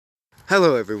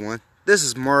Hello, everyone. This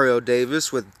is Mario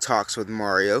Davis with Talks with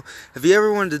Mario. Have you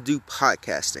ever wanted to do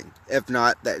podcasting? If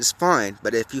not, that is fine.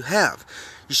 But if you have,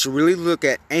 you should really look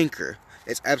at Anchor.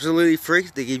 It's absolutely free.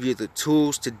 They give you the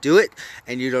tools to do it,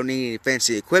 and you don't need any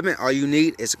fancy equipment. All you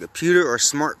need is a computer or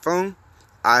smartphone,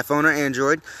 iPhone or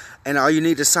Android, and all you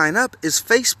need to sign up is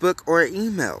Facebook or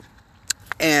email.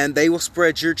 And they will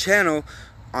spread your channel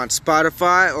on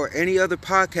Spotify or any other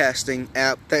podcasting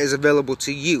app that is available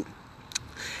to you.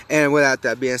 And without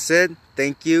that being said,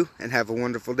 thank you and have a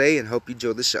wonderful day and hope you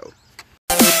enjoy the show.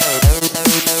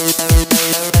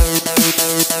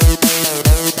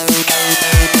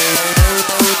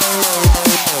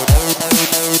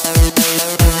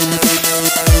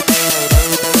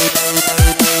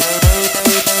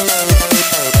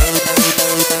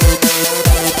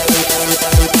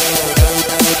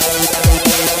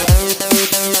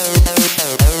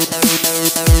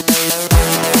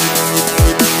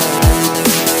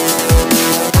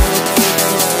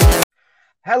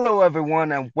 Hello,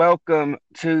 everyone, and welcome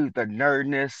to the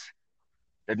nerdiness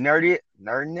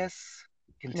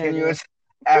continuous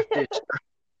after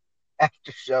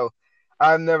show.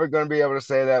 I'm never going to be able to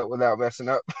say that without messing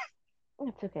up.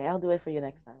 It's okay. I'll do it for you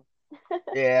next time.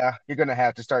 Yeah, you're going to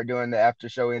have to start doing the after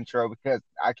show intro because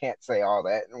I can't say all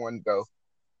that in one go.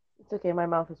 It's okay. My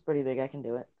mouth is pretty big. I can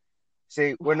do it.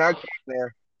 See, we're not getting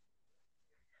there.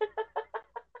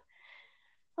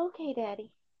 Okay,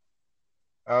 Daddy.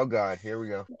 Oh, God, here we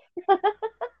go.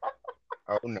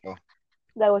 Oh, no.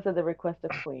 That was at the request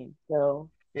of Queen, so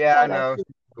Yeah, I shout out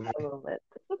know. to a little bit.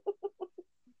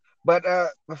 But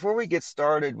before we get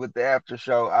started with the after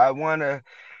show, I want to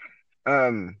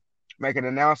um make an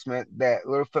announcement that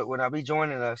Littlefoot will not be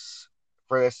joining us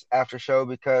for this after show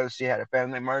because she had a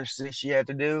family emergency she had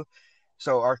to do.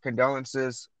 So our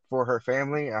condolences for her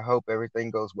family. I hope everything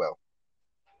goes well.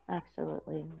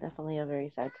 Absolutely. Definitely a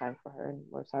very sad time for her. And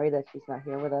we're sorry that she's not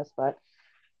here with us, but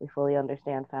we fully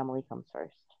understand family comes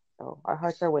first. So our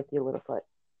hearts are with you, Littlefoot.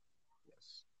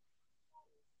 Yes.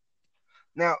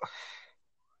 Now,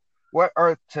 what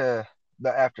are the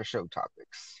after show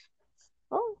topics?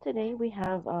 Well, today we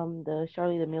have the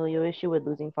Charlie D'Amelio issue with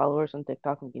losing followers on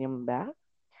TikTok and getting them back.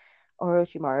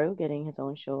 Orochimaru getting his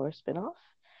own show or spinoff.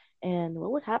 And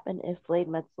what would happen if Blade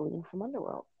met Celine from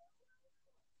Underworld?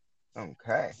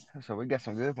 Okay, so we got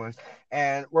some good ones,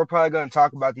 and we're probably going to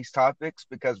talk about these topics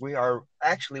because we are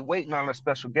actually waiting on a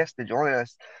special guest to join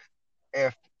us.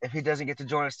 If he doesn't get to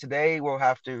join us today, we'll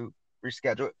have to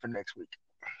reschedule it for next week.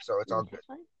 So it's all Okay, good.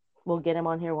 fine. We'll get him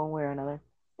on here one way or another.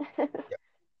 Yep.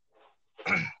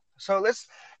 So let's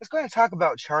go ahead and talk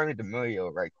about Charlie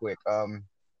D'Amelio right quick.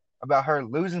 About her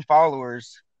losing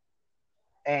followers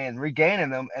and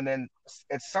regaining them, and then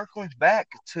it's circling back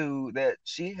to that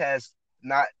she has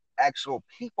not actual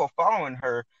people following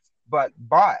her, but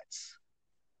bots.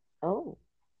 Oh,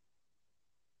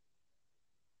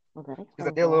 well, that Because I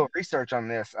explains did a a little lot. research on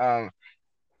this.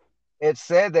 It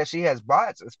said that she has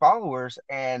bots as followers,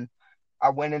 and I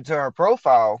went into her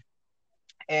profile,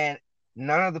 and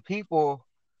none of the people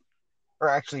are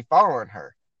actually following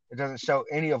her. It doesn't show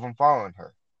any of them following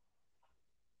her.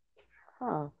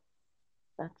 Huh.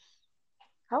 That's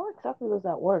how exactly does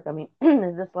that work? I mean,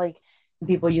 is this like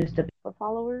people used to pay for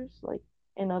followers, like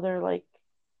in other like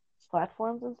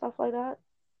platforms and stuff like that?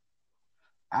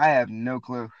 I have no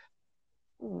clue.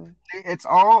 Hmm. It's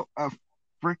all a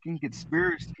freaking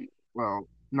conspiracy. Well,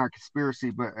 not conspiracy,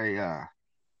 but a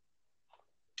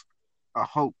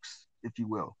hoax, if you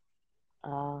will.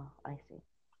 I see.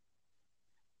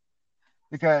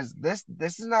 Because this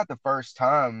is not the first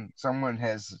time someone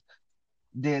has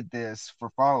did this for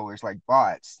followers, like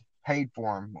bots, paid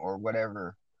for them or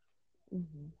whatever. Hmm.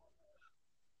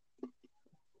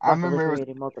 I Possibly remember it was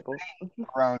creating multiple.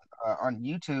 around on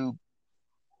YouTube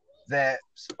that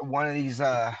one of these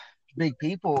big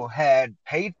people had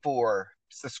paid for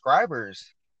subscribers,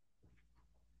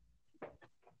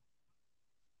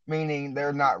 meaning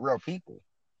they're not real people.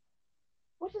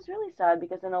 Which is really sad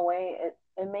because in a way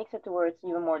it makes it to where it's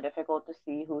even more difficult to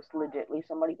see who's legitly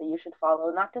somebody that you should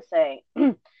follow. Not to say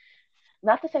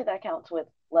that accounts with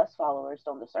less followers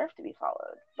don't deserve to be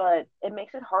followed, but it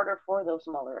makes it harder for those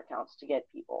smaller accounts to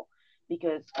get people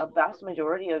because a vast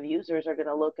majority of users are going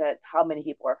to look at how many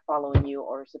people are following you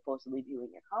or supposedly viewing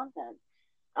your content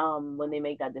when they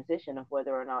make that decision of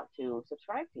whether or not to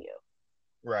subscribe to you.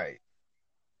 Right.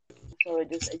 So it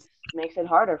just makes it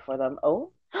harder for them.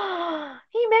 Oh,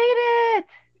 he made it!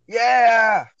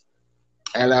 Yeah.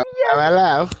 Hello, Yes,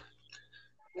 hello, hello.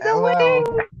 the Hello.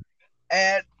 wing.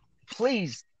 And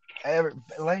please,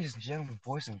 ladies and gentlemen,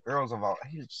 boys and girls of all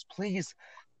ages, please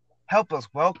help us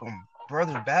welcome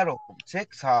Brother Battle from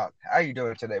TikTok. How you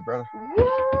doing today, brother?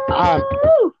 I'm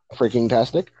Woo! freaking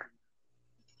tastic.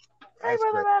 Hi, That's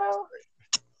Brother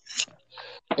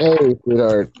great. Battle. Hey,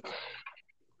 sweetheart.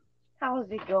 How's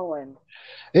it going?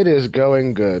 It is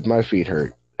going good. My feet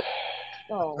hurt.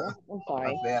 Oh, I'm I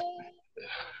sorry. bet.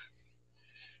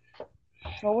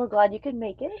 Well, we're glad you could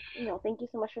make it. Thank you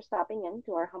so much for stopping in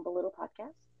to our humble little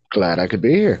podcast. Glad I could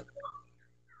be here.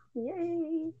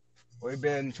 Yay! We've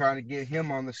been trying to get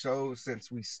him on the show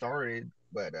since we started,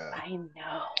 but I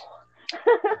know.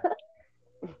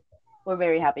 We're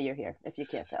very happy you're here, if you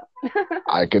can't tell.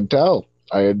 I can tell.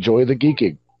 I enjoy the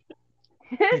geeking.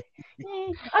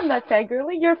 I'm not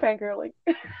fangirling, you're fangirling.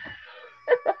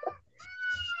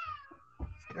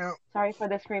 now, Sorry for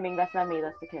the screaming, that's not me,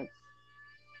 that's the kids.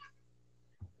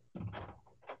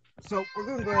 so we're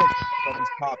gonna go ahead and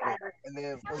talk about this topic, and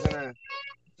then we're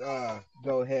gonna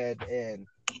go ahead and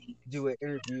do an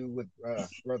interview with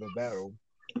Brother Battle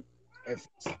if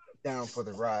it's down for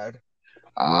the ride.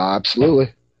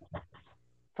 Absolutely.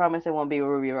 Promise it won't be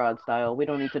Ruby Rod style. We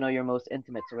don't need to know your most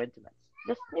intimates or intimates.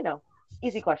 Just,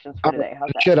 easy questions for today. How's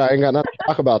that? Shit, I ain't got nothing to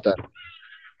talk about that.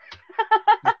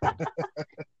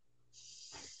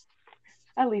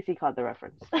 At least he caught the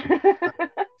reference.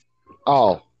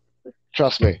 Oh,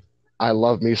 trust me. I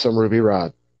love me some Ruby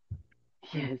Rod.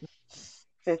 Yes.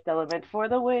 Fifth element for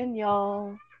the win,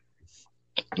 y'all.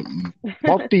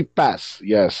 Multi-pass.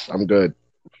 Yes, I'm good.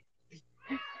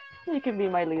 You can be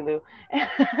my Lilu.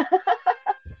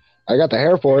 I got the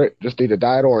hair for it. Just need to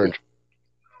dye it orange.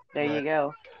 There you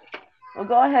go. Well,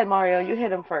 go ahead, Mario. You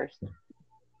hit him first.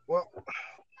 Well,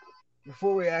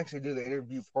 before we actually do the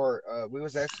interview part, we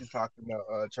was actually talking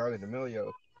about Charlie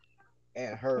D'Amelio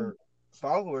and her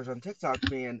followers on TikTok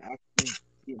being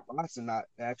bots and not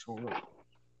actual real.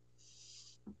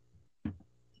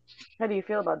 How do you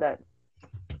feel about that?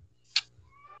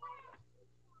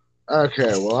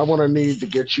 Okay, well, I'm going to need to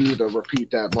get you to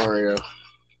repeat that, Mario.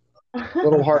 A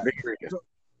little hard to hear you. So,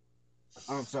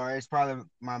 I'm sorry, it's probably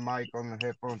my mic on the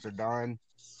headphones are dying.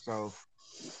 So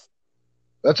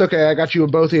That's okay. I got you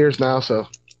in both ears now, so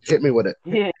hit me with it.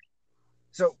 Yeah.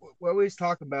 So what we was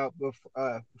talking about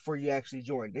before you actually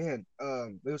joined in,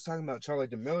 we was talking about Charlie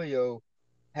D'Amelio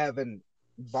having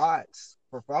bots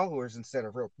for followers instead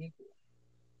of real people.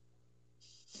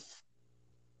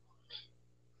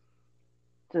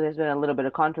 So there's been a little bit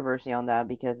of controversy on that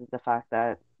because of the fact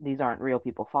that these aren't real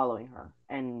people following her.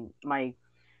 And my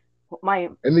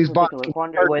And these bots particular can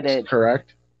quandary with purchase, it.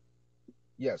 correct?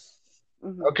 Yes.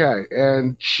 Mhm. Okay,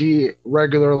 and she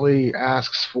regularly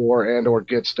asks for and or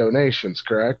gets donations,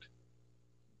 correct?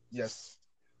 Yes.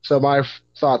 So my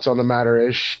thoughts on the matter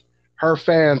is her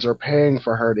fans are paying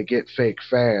for her to get fake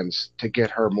fans to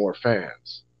get her more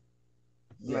fans.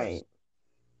 Yes. Right.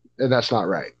 And that's not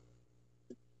right.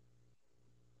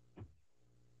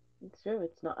 It's true.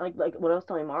 It's not like what I was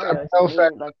telling Mario. No Is to me,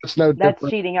 offense, like that's no that's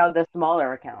different. cheating out the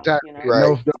smaller accounts. Exactly.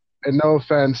 Right. No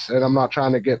offense, and I'm not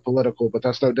trying to get political, but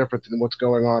that's no different than what's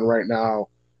going on right now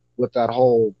with that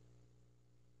whole,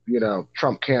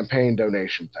 Trump campaign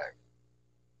donation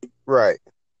thing. Right.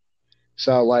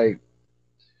 So, like,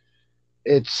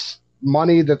 it's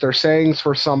money that they're saying is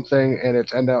for something, and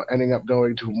it's ending up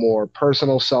going to more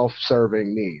personal,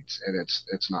 self-serving needs, and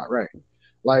it's not right.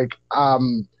 Like,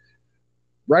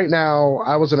 right now,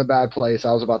 I was in a bad place.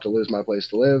 I was about to lose my place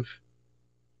to live,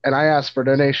 and I asked for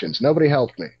donations. Nobody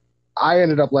helped me. I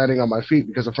ended up landing on my feet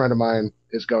because a friend of mine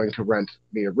is going to rent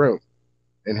me a room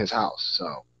in his house.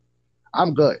 So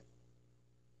I'm good.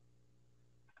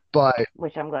 But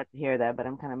Which I'm glad to hear that, but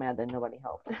I'm kind of mad that nobody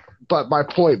helped. but my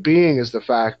point being is the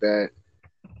fact that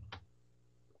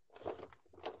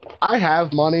I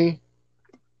have money.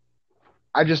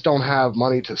 I just don't have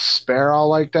money to spare all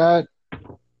like that.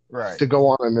 Right. To go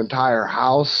on an entire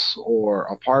house or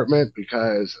apartment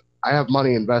because I have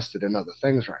money invested in other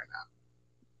things right now.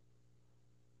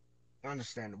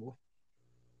 Understandable.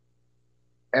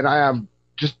 And I am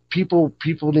just people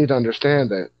need to understand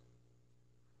that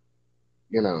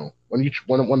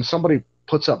when somebody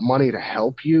puts up money to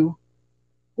help you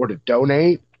or to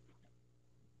donate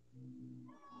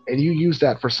and you use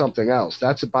that for something else,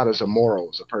 that's about as immoral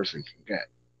as a person can get.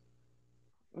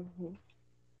 Mm-hmm.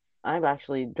 I've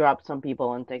actually dropped some people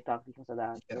on TikTok because of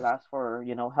that. They've asked for,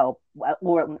 help,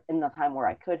 or in the time where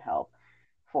I could help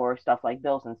for stuff like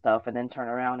bills and stuff, and then turn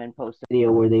around and post a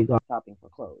video where they've gone shopping for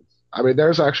clothes. I mean,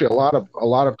 there's actually a lot of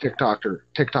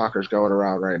TikTokers going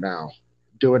around right now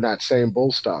doing that same bull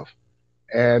stuff,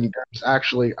 and there's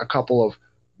actually a couple of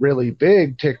really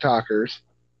big TikTokers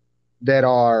that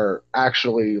are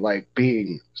actually like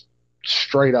being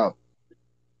straight up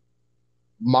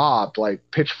mobbed, like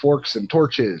pitchforks and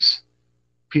torches,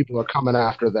 people are coming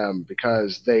after them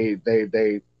because they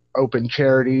open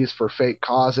charities for fake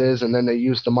causes, and then they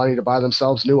use the money to buy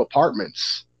themselves new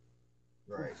apartments.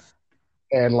 Right.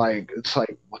 And like, it's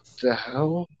like, what the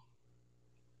hell?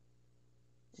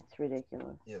 It's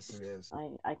ridiculous. Yes, it is.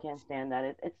 I can't stand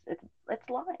that. It's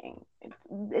lying.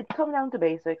 It's come down to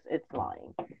basics. It's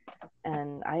lying,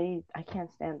 and I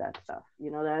can't stand that stuff.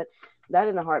 You know that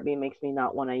in a heartbeat makes me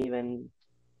not want to even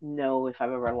know if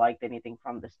I've ever liked anything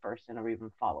from this person or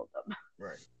even followed them.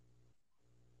 Right.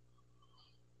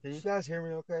 Can you guys hear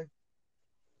me okay?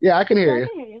 Yeah, I can Yeah, hear I you.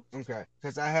 can hear you. Okay.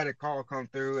 Because I had a call come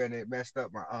through and it messed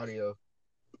up my audio.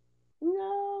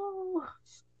 No.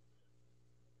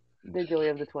 The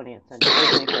joy of the 20th century,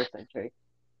 or 21st century.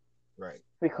 Right.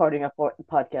 Recording a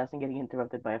podcast and getting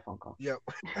interrupted by a phone call. Yep.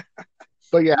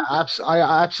 But yeah,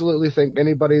 I absolutely think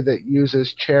anybody that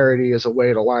uses charity as a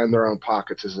way to line their own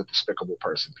pockets is a despicable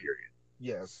person, period.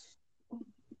 Yes.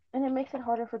 And it makes it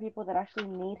harder for people that actually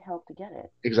need help to get it.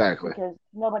 Exactly. Because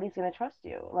nobody's going to trust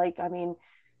you. Like, I mean,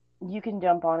 you can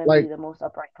jump on and Like, be the most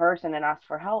upright person and ask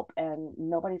for help, and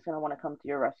nobody's going to want to come to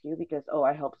your rescue because, oh,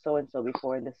 I helped so and so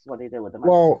before, and this is what they did with the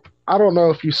money. well, I don't know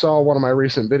if you saw one of my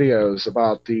recent videos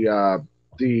about the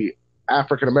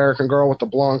African American girl with the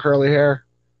blonde curly hair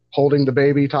holding the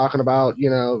baby, talking about,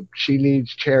 she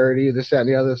needs charity, this, that, and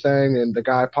the other thing, and the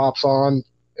guy pops on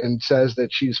and says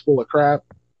that she's full of crap.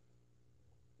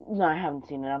 No, I haven't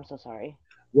seen it. I'm so sorry.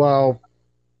 Well,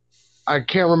 I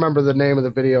can't remember the name of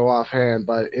the video offhand,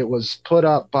 but it was put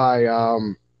up by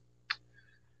oh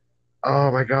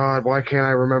my God, why can't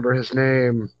I remember his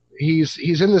name?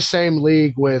 He's in the same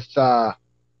league with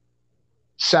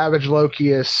Savage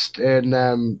Lokiist,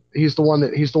 and he's the one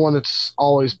that's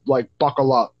always like,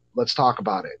 buckle up, let's talk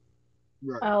about it.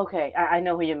 Right. Oh, okay, I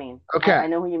know who you mean. Okay. I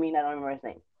know who you mean. I don't remember his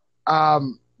name.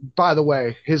 By the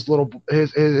way, his little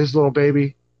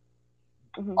baby.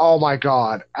 Mm-hmm. Oh my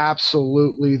God,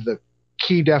 absolutely the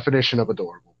key definition of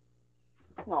adorable.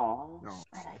 Aww. No.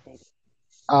 I like baby.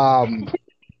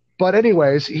 But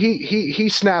anyways, he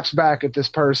snaps back at this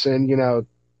person,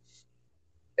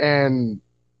 and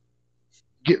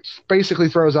basically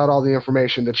throws out all the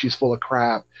information that she's full of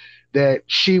crap, that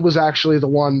she was actually the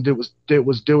one that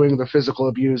was doing the physical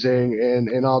abusing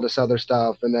and all this other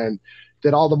stuff, and then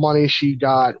that all the money she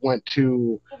got went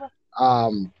to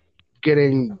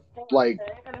getting like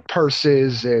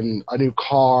purses and a new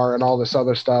car and all this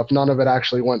other stuff. None of it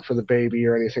actually went for the baby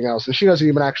or anything else, and she doesn't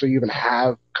even actually even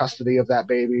have custody of that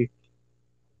baby.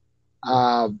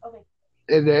 And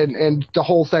the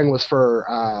whole thing was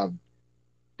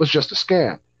just a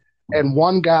scam. And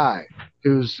one guy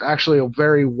who's actually a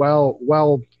very well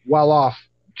off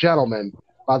gentleman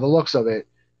by the looks of it,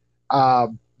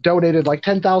 donated like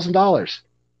 $10,000.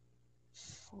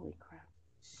 Holy crap.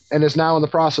 And is now in the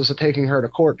process of taking her to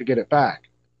court to get it back.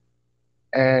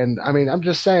 And I mean, I'm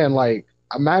just saying, like,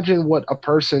 imagine what a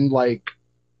person like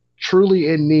truly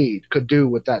in need could do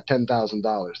with that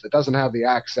 $10,000 that doesn't have the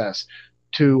access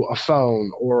to a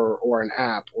phone or an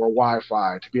app or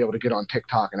Wi-Fi to be able to get on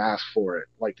TikTok and ask for it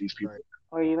like these people. Right.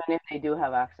 Or even if they do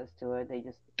have access to it,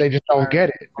 they just don't get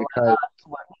it because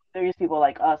there's people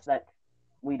like us that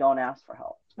we don't ask for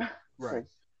help. Right.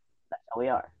 That's how we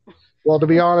are. Well, to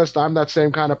be honest, I'm that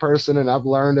same kind of person, and I've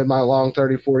learned in my long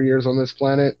 34 years on this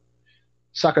planet,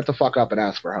 suck it the fuck up and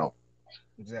ask for help.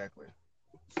 Exactly.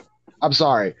 I'm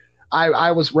sorry.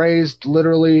 I was raised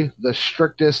literally the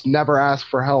strictest never ask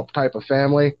for help type of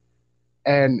family,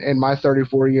 and in my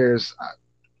 34 years,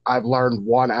 I've learned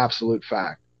one absolute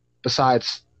fact.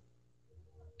 Besides,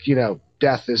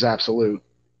 death is absolute.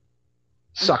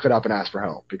 Suck it up and ask for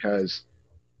help, because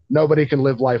nobody can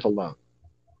live life alone.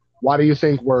 Why do you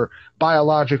think we're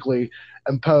biologically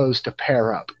imposed to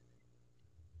pair up?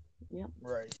 Yep.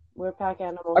 Right. We're pack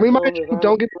animals. I mean,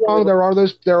 don't get me wrong. There are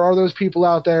those people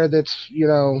out there that's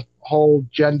whole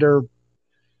gender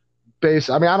based.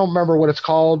 I mean, I don't remember what it's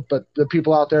called, but the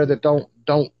people out there that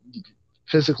don't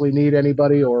physically need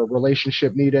anybody or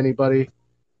relationship need anybody.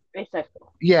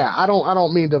 Asexual. Yeah, I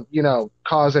don't mean to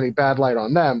cause any bad light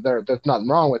on them. There's nothing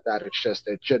wrong with that. It's just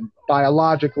that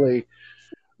biologically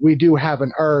we do have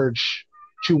an urge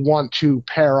to want to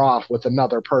pair off with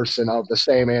another person of the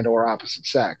same and or opposite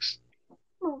sex.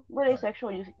 We're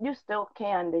asexual. You still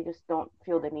can. They just don't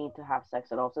feel the need to have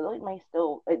sex at all. So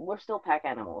we're still pack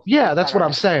animals. Yeah, that's what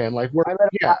I'm saying. Like we're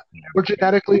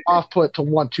genetically off-put to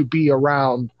want to be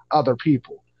around other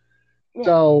people. Yeah,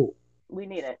 so we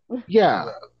need it. Yeah.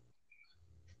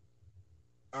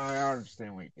 I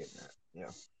understand what you're getting at. Yeah.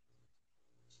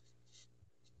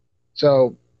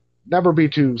 So never be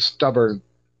too stubborn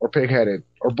or pig-headed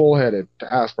or bullheaded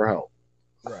to ask for help.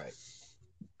 Right.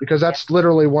 because that's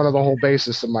literally one of the whole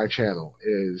basis of my channel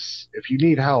is if you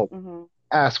need help, Hmm.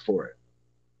 ask for it.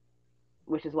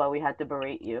 Which is why we had to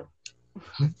berate you.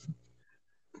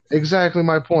 Exactly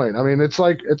my point. I mean, it's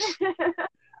like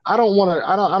I don't want to.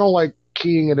 I don't like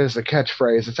keying it as a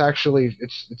catchphrase. It's actually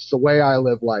it's the way I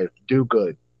live life. Do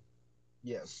good.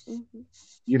 Yes. Hmm.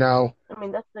 You know, I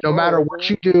mean, that's the no goal, matter isn't what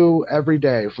you it? do every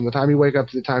day, from the time you wake up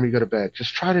to the time you go to bed,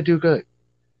 just try to do good.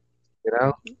 You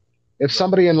know, Hmm. if Right.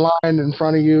 somebody in line in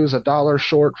front of you is $1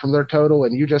 short from their total,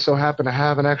 and you just so happen to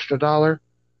have an extra dollar,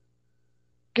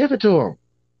 give it to them.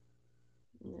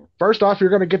 Yeah. First off, you're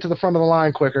going to get to the front of the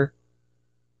line quicker.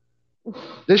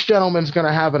 This gentleman's going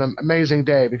to have an amazing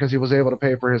day because he was able to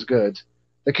pay for his goods.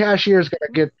 The cashier's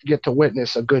going to get to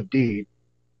witness a good deed.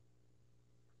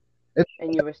 It's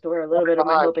And you restore a little bit of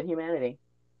my behind hope in humanity. you.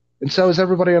 And so is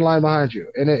everybody in line behind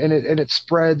you. And it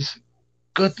spreads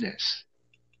goodness.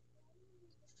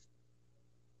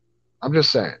 I'm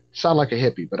just saying. Sound like a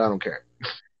hippie, but I don't care.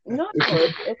 No,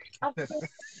 it's absolutely,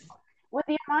 with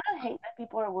the amount of hate that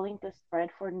people are willing to spread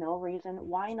for no reason.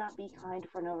 Why not be kind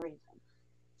for no reason?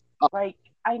 Like,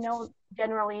 I know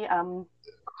generally,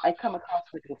 I come across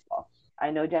as a goofball. I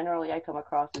know generally I come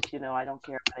across as, I don't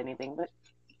care about anything, but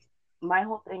my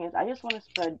whole thing is I just want to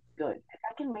spread good. If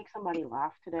I can make somebody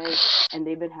laugh today and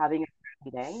they've been having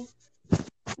a crappy day,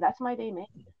 that's my day made.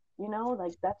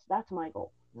 Like that's my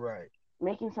goal. Right.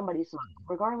 Making somebody smile,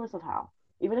 regardless of how.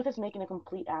 Even if it's making a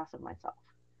complete ass of myself.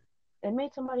 It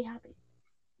made somebody happy.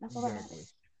 That's all that Exactly.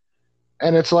 matters.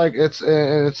 And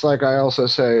it's like I also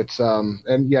say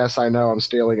and yes, I know I'm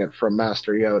stealing it from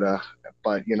Master Yoda,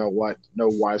 but you know what? No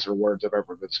wiser words have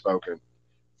ever been spoken.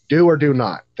 Do or do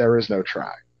not. There is no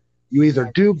try. You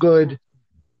either do Exactly. good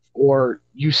or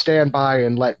you stand by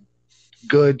and let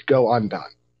good go undone.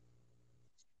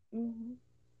 Hmm.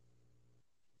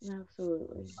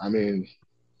 Absolutely. I mean,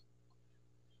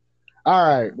 all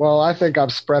right. Well, I think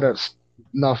I've spread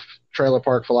enough trailer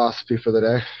park philosophy for the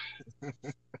day.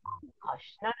 Hush.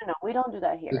 No, no, no. We don't do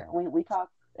that here. We talk.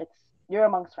 It's you're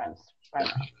amongst friends right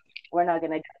now. We're not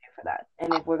gonna judge you for that.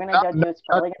 And if we're gonna judge you, it's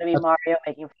probably gonna be Mario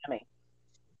making fun of me.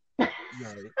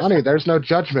 Right. Honey, there's no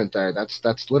judgment there.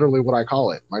 That's literally what I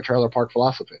call it. My trailer park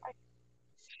philosophy.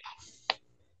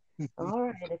 All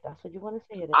right, if that's what you want to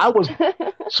say, it I was, is.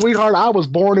 sweetheart, I was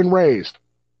born and raised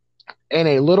in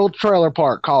a little trailer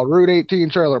park called Route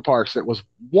 18 Trailer Parks that was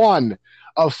one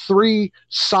of three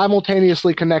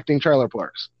simultaneously connecting trailer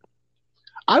parks.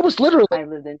 I was literally I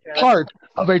lived in trailer. part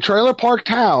of a trailer park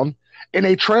town in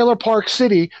a trailer park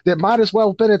city that might as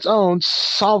well have been its own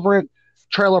sovereign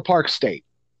trailer park state.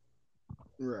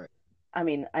 Right. I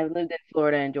mean, I lived in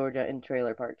Florida and Georgia in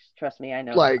trailer parks. Trust me, I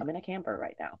know. Like, I'm in a camper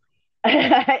right now.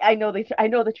 I know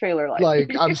the trailer life.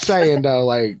 I'm saying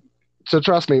though, so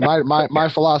trust me, my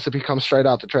philosophy comes straight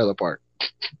out the trailer park.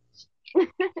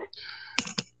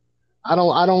 I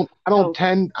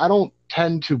don't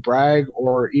tend to brag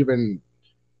or even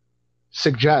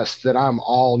suggest that I'm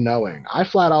all knowing. I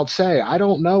flat out say I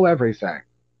don't know everything,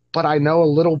 but I know a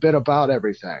little bit about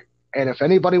everything. And if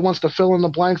anybody wants to fill in the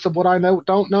blanks of what I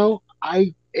don't know,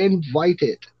 I invite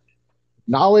it.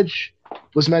 Knowledge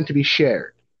was meant to be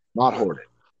shared, not hoarded.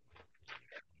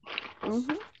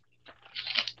 Hmm.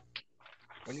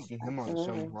 I need to get him on the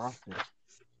show more often.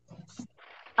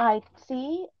 I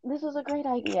see. This is a great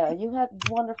idea. You had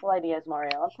wonderful ideas,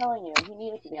 Mario. I'm telling you, he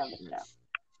needed to be on the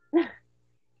show.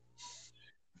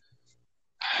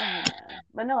 Oh man,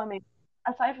 but no, I mean,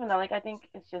 aside from that, like I think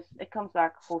it comes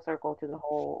back full circle to the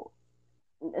whole.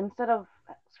 Instead of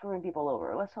screwing people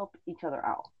over, let's help each other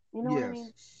out. You know what I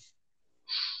mean? Yes.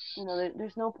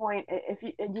 There's no point if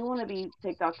you want to be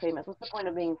TikTok famous. What's the point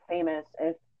of being famous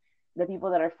if the people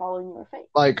that are following you are fake?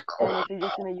 Like, And if you're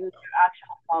just gonna use your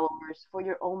actual followers for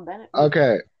your own benefit, like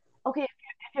okay, okay,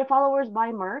 if your followers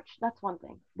buy merch, that's one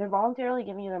thing. They're voluntarily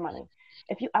giving you their money.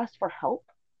 If you ask for help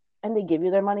and they give you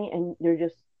their money and you're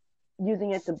just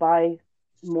using it to buy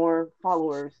more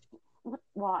followers,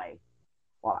 why?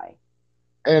 Why?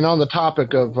 and on the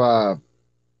topic of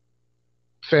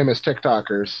famous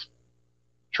TikTokers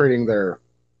treating their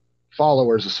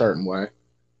followers a certain way,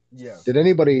 Yeah. did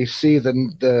anybody see the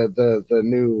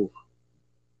new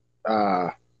uh,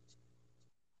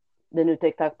 The new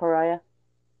TikTok pariah?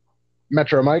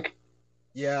 Metro Mike?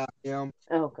 Yeah.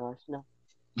 Oh gosh, no.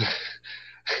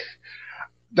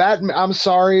 That I'm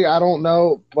sorry, I don't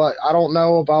know, but I don't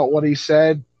know about what he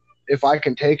said. If I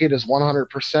can take it as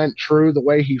 100% true the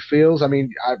way he feels, I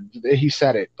mean, he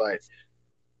said it, but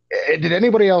did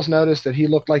anybody else notice that he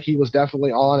looked like he was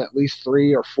definitely on at least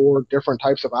 3 or 4 different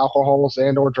types of alcohols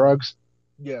and or drugs?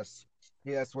 Yes.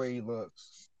 Yeah, that's where he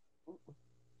looks.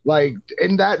 Like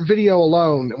in that video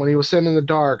alone, when he was sitting in the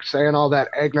dark saying all that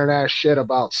ignorant ass shit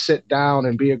about sit down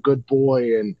and be a good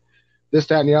boy and this,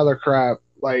 that, and the other crap,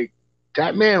 like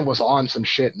that man was on some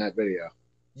shit in that video.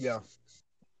 Yeah,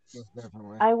 most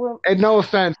definitely. I will. And no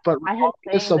offense, but I hate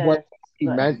regardless saying of what this, he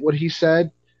but meant, what he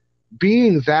said,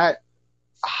 being that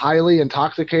highly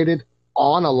intoxicated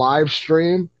on a live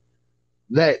stream,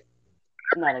 that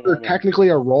not a good you're idea. technically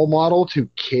a role model to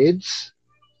kids,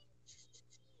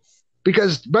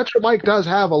 because Metro Mike does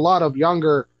have a lot of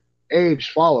younger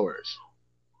age followers,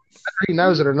 whether he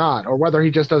knows Hmm. it or not, or whether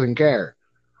he just doesn't care.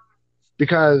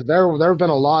 Because there have been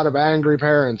a lot of angry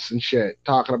parents and shit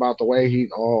talking about the way he.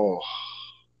 Oh,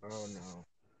 Oh no.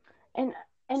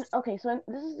 And okay, so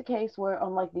this is the case where,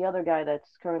 unlike the other guy that's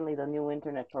currently the new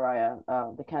internet pariah,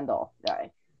 the Kendall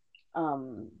guy,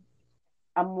 um,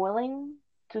 I'm willing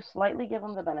to slightly give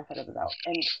him the benefit of the doubt.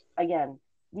 And again,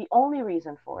 the only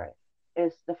reason for it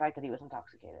is the fact that he was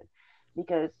intoxicated,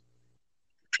 because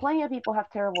plenty of people have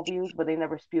terrible views, but they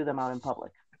never spew them out in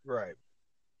public. Right.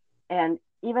 And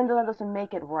even though that doesn't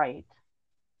make it right,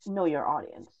 know your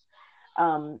audience.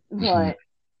 mhm. But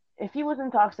if he was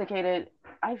intoxicated,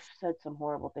 I've said some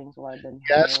horrible things while I've been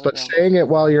high Yes, or but drunk. saying it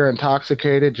while you're So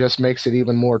intoxicated just makes it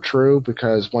even more true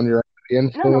because when you're under the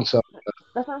no, no, influence of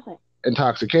that's what I'm saying.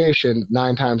 intoxication,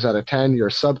 9 times out of 10, your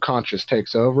subconscious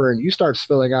takes over and you start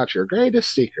spilling out your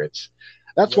greatest secrets.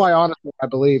 That's Yep. why, honestly, I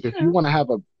believe if you True, want to have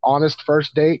a honest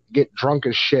first date, get drunk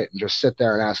as shit and just sit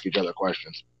there and ask each other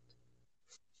questions.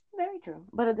 very true.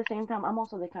 But at the same time, I'm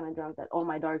also the kind of drunk that all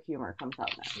my dark humor comes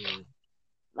out naturally. Mm.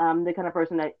 I'm the kind of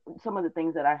person that some of the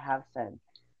things that I have said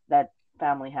that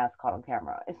family has caught on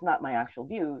camera. It's not my actual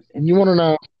views. It's You want to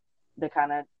know, the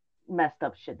kind of messed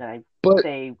up shit that I but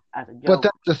say as a but joke.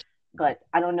 that's the But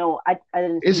I don't know. I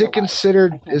didn't see is the it live. I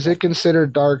considered can't guess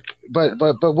it. dark? But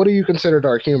what do you consider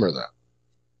dark humor though?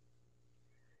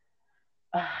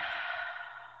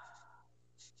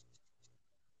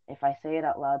 If I say it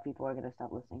out loud, people are gonna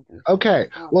stop listening to this Okay,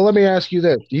 podcast. well, let me ask you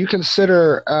this: do you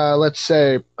consider, let's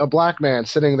say, a black man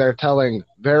sitting there telling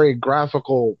very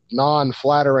graphical,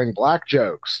 non-flattering black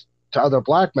jokes to other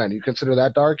black men? You consider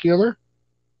that dark humor?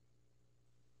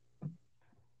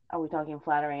 Are we talking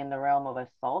flattering in the realm of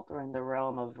assault or in the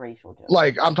realm of racial jokes?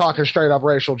 Like I'm talking straight up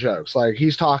racial jokes. Like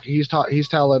he's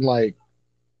telling like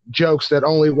jokes that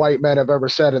only white men have ever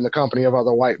said in the company of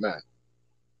other white men.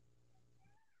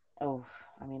 Oh,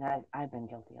 I mean, I've been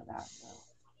guilty of that.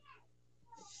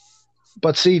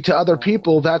 But see, to other So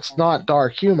people, that's not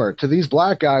dark humor. To these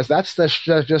black guys, that's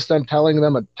just them telling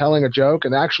a joke,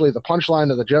 and actually, the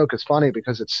punchline of the joke is funny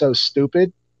because it's so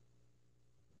stupid.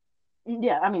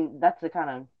 yeah, I mean, that's the kind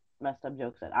of messed up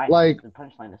jokes that I have. Like Is the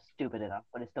punchline is stupid enough,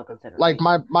 but it's still considered like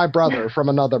racist. my brother from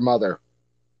another mother.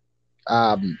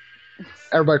 Um,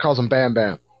 everybody calls him Bam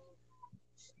Bam.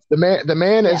 The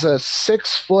man is Yeah. a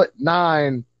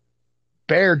 6'9"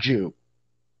 bear Jew. Oh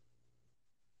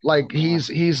Like God.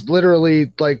 he's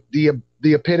literally like the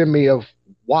epitome of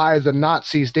why the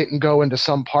Nazis didn't go into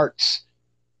some parts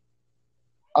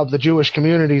of the Jewish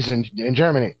communities in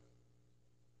Germany.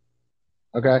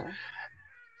 Okay, Okay.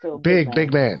 So big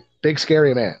big man. man, big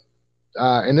scary man.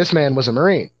 And this man was a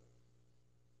Marine.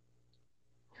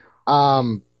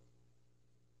 Um,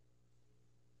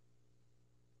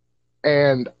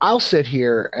 and I'll sit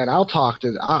here and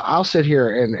I'll sit here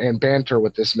and banter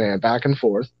with this man back and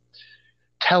forth,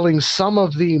 telling some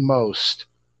of the most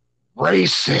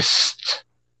racist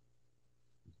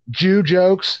Jew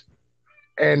jokes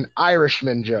and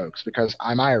Irishman jokes because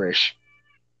I'm Irish,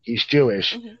 he's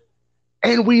Jewish, Hmm.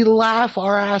 and we laugh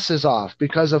our asses off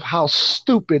because of how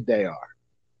stupid they are.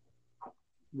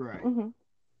 Right. Hmm.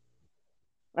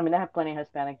 I mean, I have plenty of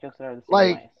Hispanic jokes that are the same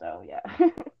Like, way. So yeah.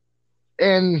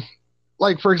 and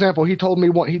like for example, he told me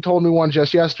one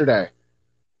just yesterday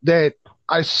that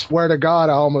I swear to God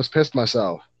I almost pissed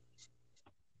myself.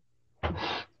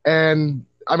 And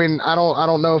I mean, I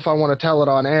don't know if I want to tell it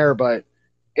on air, but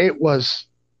it was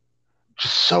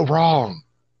just so wrong.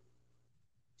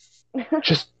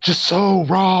 Just so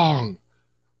wrong.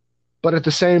 But at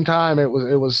the same time it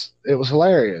was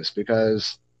hilarious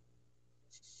because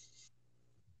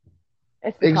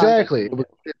It's the context exactly of it the was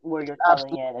joke, where you're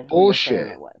telling absolute it and who you're saying bullshit.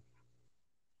 it with.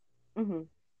 Hmm.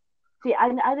 See, I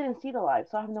didn't see the live,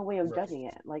 so I have no way of Right. judging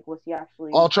it. Like, was he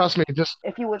actually? Oh, trust me, just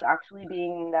If he was actually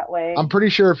being that I'm way. pretty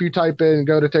sure if you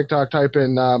go to TikTok, type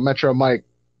in Metro Mike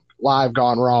live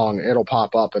gone wrong, it'll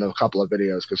pop up in a couple of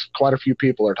videos because quite a few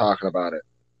people are talking about it.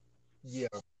 Yeah.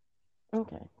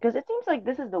 Okay, because it seems like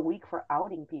this is the week for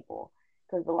outing people.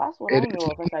 Because the last one It I knew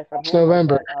is of, aside from him, was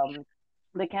November. that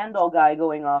the candle guy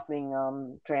going off being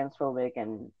transphobic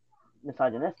and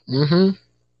misogynistic. Mm-hmm.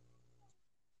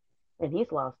 And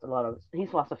he's lost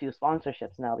a few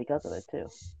sponsorships now because of it too.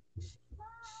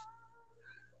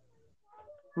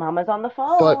 Mama's on the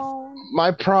But phone.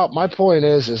 my point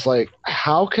is like,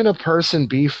 how can a person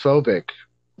be phobic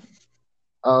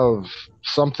of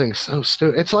something so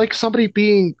stupid? It's like somebody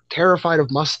being terrified of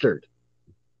mustard.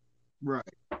 Right.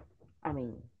 I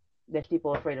mean, there's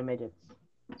people afraid of midgets.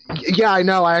 Yeah, I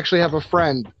know. I actually have a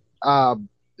friend uh,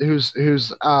 who's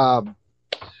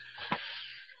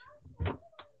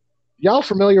y'all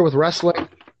familiar with wrestling?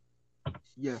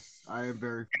 Yes, I am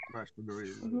very much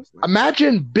familiar with Hmm. this. Like,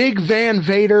 Imagine Big Van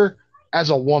Vader as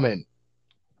a woman.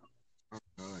 oh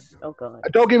god, no. Oh god.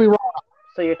 Don't get me wrong.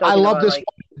 So you're I talking love about this like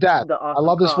woman to death. the I awesome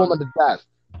love this cog. woman to death.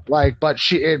 Like, but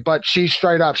she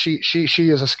straight up, she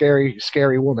is a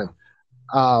scary woman.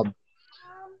 Um,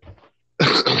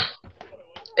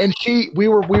 and we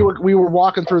were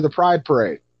walking through the Pride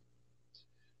Parade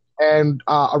and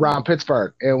around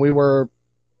Pittsburgh, and we were,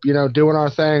 doing our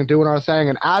thing,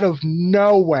 and out of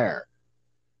nowhere,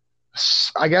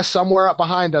 I guess somewhere up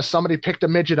behind us, somebody picked a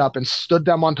midget up and stood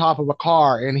them on top of a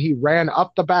car, and he ran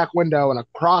up the back window and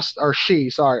across, or she,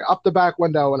 sorry, up the back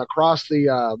window and across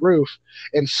the roof,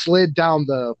 and slid down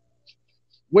the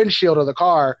windshield of the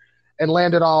car and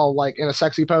landed all like in a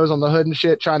sexy pose on the hood and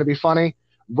shit, trying to be funny,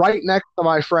 right next to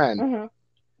my friend, Hmm.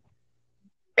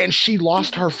 and she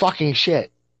lost her fucking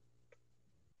shit.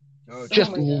 Oh, Oh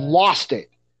Just my god. lost it.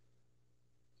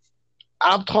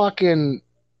 I'm talking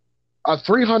a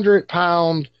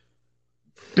 300-pound,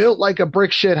 built like a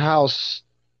brick shit house,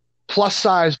 plus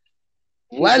size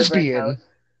She's a brick house. lesbian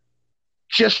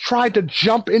just tried to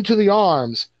jump into the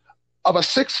arms of a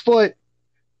 6 foot,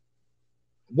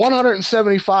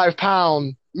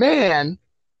 175-pound man.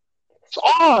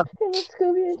 Arm. It was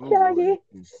Scooby and oh Shaggy. Lord.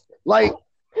 Like,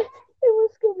 It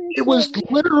was Scooby and it was Shaggy.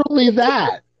 literally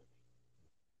that.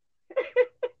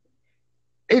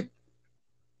 It.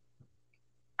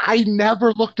 I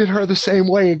never looked at her the same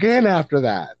way again after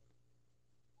that.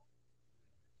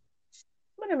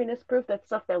 But I mean, it's proof that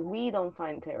stuff that we don't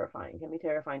find terrifying can be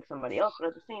terrifying to somebody else. But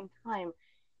at the same time,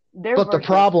 their But the version of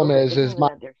problem phobic is, isn't even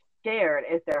that they're scared;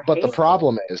 it's they're but the hateful.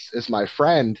 problem is my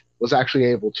friend was actually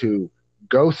able to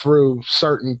go through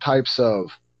certain types of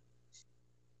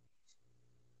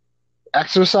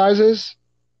exercises,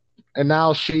 and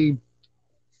now she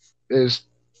is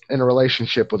in a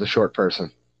relationship with a short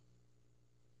person.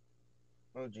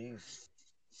 Oh jeez.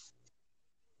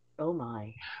 Oh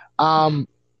my. Um,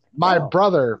 my Well,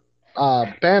 brother,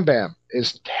 Bam Bam,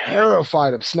 is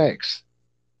terrified of snakes.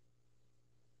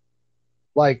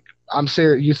 Like, I'm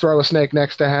serious. You throw a snake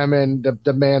next to him, and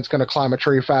the man's gonna climb a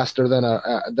tree faster than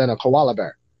a koala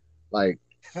bear. Like,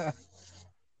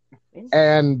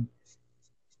 and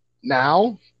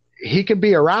now he can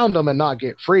be around them and not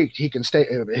get freaked. He can stay.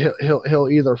 He'll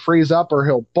either freeze up or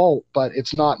he'll bolt, but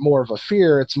it's not more of a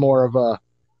fear. It's more of a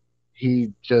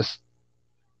he just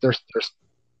there's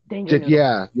danger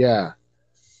noodle. yeah.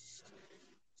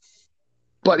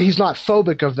 But he's not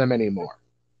phobic of them anymore.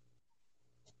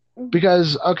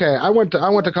 Because okay, I went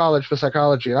to college for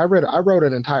psychology, and I wrote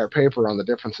an entire paper on the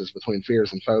differences between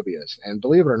fears and phobias. And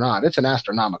believe it or not, it's an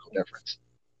astronomical difference.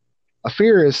 A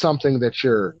fear is something that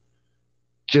you're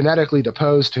genetically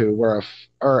deposed to, where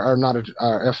or not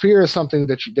a fear is something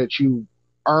that you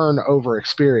earn over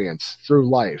experience through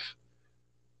life,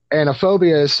 and a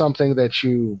phobia is something that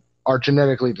you are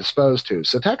genetically disposed to.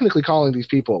 So technically, calling these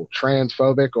people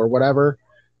transphobic or whatever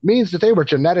means that they were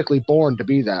genetically born to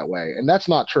be that way, and that's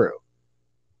not true.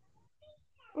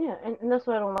 Yeah, and that's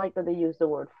why I don't like that they use the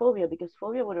word phobia, because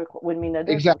phobia would mean that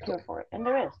there's no Exactly. cure for it, and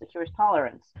there is. The cure is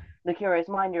tolerance. The cure is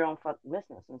mind your own fucking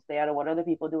business and stay out of what other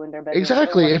people do in their bedrooms or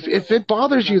Exactly. whatever you If do. it It's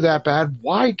bothers none you of your that business. bad,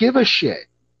 why give a shit?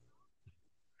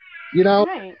 You know?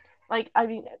 Right. Like, I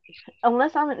mean,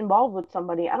 unless I'm involved with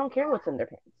somebody, I don't care what's in their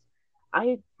pants.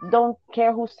 I don't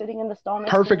care who's sitting in the stall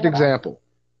next to me in Perfect the bathroom. example.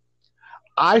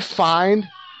 I find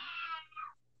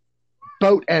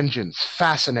boat engines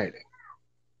fascinating.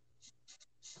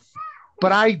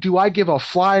 But I give a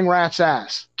flying rat's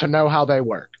ass to know how they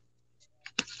work.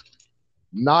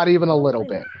 Not even a little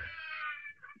bit.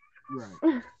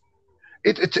 Right.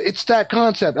 It's that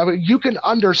concept. I mean, you can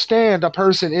understand a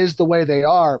person is the way they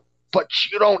are, but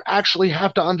you don't actually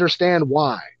have to understand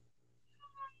why.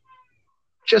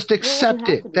 Just It doesn't accept have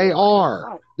it. to be They a why. are.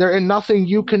 Right. There and nothing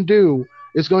you can do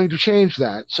is going to change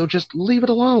that. So just leave it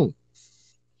alone.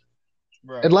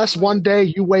 Right. Unless one day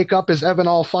you wake up as Evan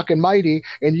all fucking mighty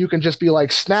and you can just be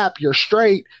like, snap, you're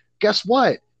straight. Guess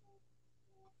what?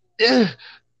 Eh,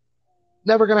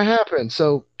 never gonna happen.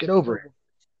 So get over it.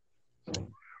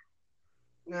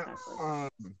 Now,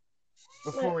 Exactly.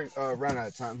 before we run out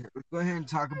of time here, let's go ahead and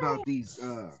talk about these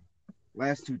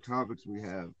last two topics we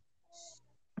have.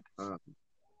 I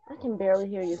can barely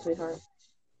hear you, sweetheart.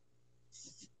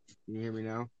 Can you hear me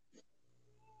now?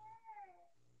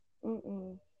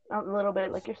 Mm-mm. A little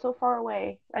bit. Like you're so far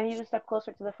away. I need you to step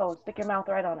closer to the phone. Stick your mouth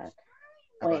right on it.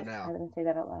 How about Wait, I now? didn't say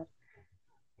that out loud.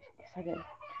 Yes, I did.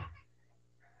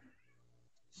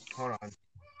 Hold on.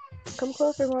 Come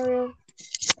closer, Mario.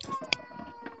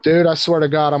 Dude, I swear to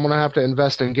God, I'm gonna have to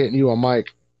invest in getting you a mic.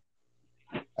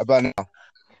 How about now?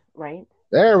 Right?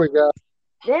 There we go.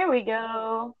 There we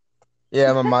go.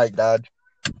 Yeah, my mic died.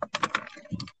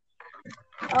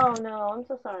 Oh no, I'm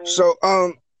so sorry. So,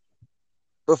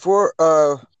 before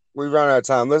we run out of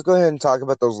time, let's go ahead and talk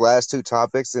about those last two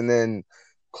topics, and then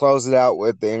close it out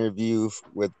with the interview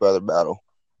with Brother Battle.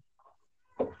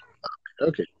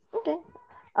 Okay. Okay.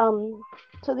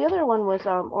 So the other one was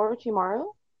Orochimaru,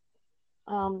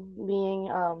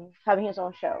 being having his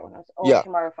own show, and it's Yeah.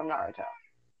 Orochimaru from Naruto,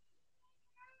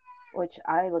 which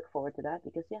I look forward to that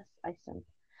because yes, I simp.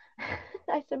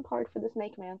 I simp hard for the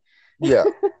Snake Man. Yeah.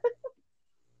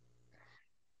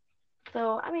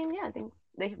 So I mean, yeah, I think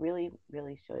they really,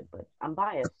 really should, but I'm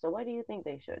biased. So why do you think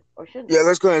they should or shouldn't? Yeah,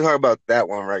 let's go ahead and talk about that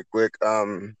one right quick.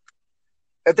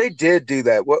 If they did do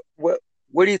that, what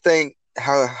do you think?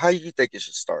 How do you think it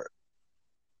should start?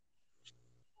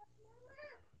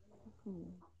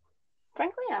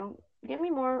 Frankly, give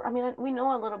me more. I mean, we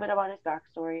know a little bit about his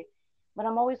backstory, but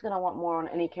I'm always gonna want more on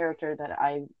any character that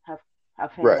I have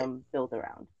Right. fandom built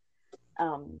around.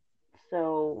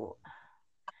 So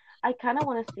I kind of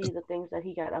want to see the things that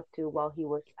he got up to while he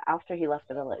was after he left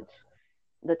the village,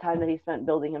 the time that he spent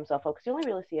building himself up. Because you only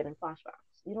really see it in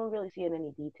flashbacks. You don't really see it in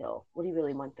any detail what he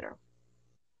really went through.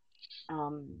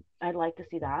 I'd like to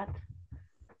see that,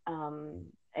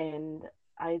 and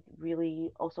I'd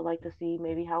really also like to see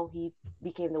maybe how he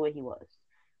became the way he was.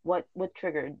 What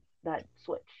triggered that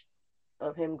switch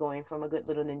of him going from a good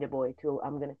little ninja boy to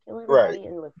I'm gonna kill everybody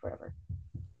and live forever.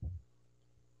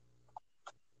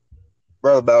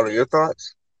 Brother Battle, your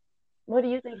thoughts? What do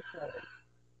you think should?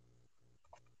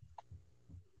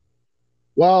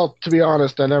 Well, to be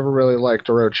honest, I never really liked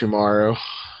Orochimaru.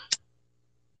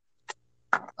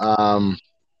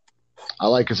 I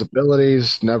like his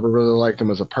abilities. Never really liked him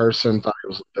as a person. Thought he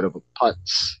was a bit of a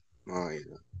putz. Oh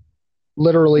yeah.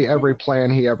 Literally every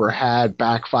plan he ever had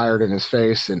backfired in his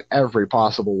face in every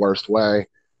possible worst way.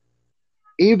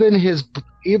 Even his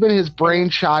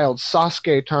brainchild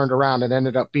Sasuke turned around and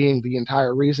ended up being the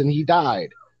entire reason he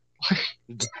died.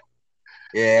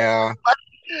 Yeah.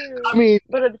 I mean,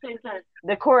 but at the same time,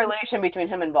 the correlation between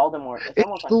him and Voldemort is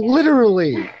almost uncanny.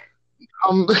 Literally.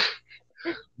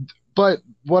 But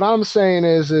what I'm saying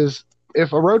is if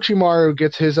Orochimaru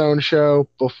gets his own show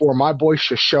before my boy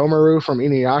Shishomaru from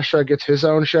Inuyasha gets his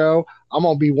own show, I'm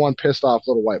gonna be one pissed off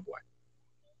little white boy.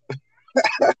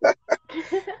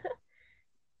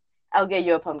 I'll get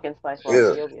you a pumpkin spice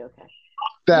latte. You'll be okay.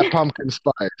 That pumpkin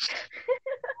spice.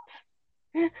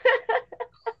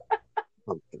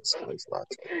 Pumpkin spice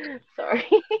latte. Sorry.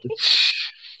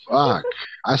 Fuck.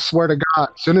 I swear to God,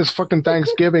 as soon as fucking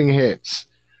Thanksgiving hits,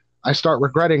 I start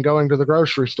regretting going to the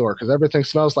grocery store because everything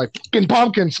smells like fucking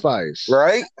pumpkin spice.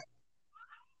 Right?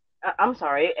 I'm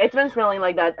sorry. It's been smelling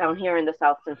like that down here in the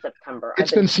South since September.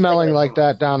 It's been smelling like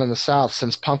that down in the South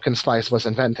since pumpkin spice was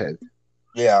invented.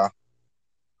 Yeah.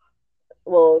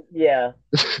 Well, yeah,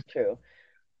 true.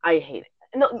 I hate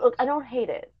it. No, look, I don't hate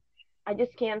it. I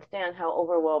just can't stand how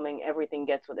overwhelming everything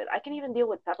gets with it. I can even deal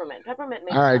with peppermint. Peppermint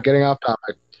makes all right, getting off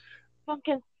topic.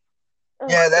 Pumpkin. Oh,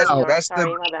 yeah, that's sorry,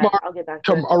 my bad. I'll get back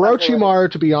to it.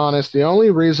 Orochimaru, to be honest, the only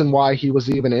reason why he was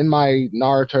even in my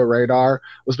Naruto radar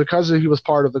was because he was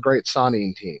part of the Great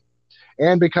Sannin team.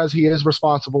 And because he is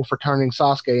responsible for turning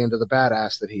Sasuke into the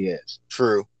badass that he is.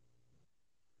 True.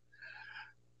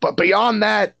 But beyond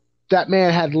that, that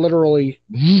man had literally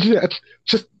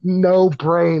just no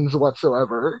brains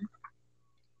whatsoever.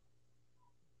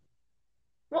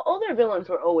 Well, all their villains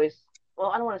were always,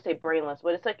 well, I don't want to say brainless,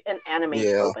 but it's like an anime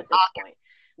trope at this point.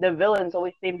 The villains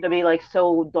always seem to be like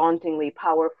so dauntingly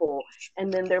powerful,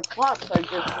 and then their plots are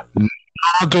just...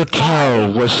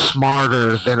 Nagato was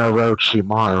smarter than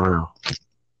Orochimaru.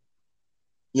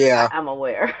 Yeah. I'm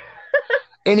aware.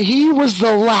 And he was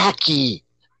the lackey.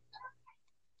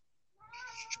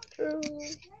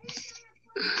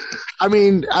 I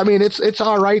mean, it's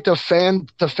all right to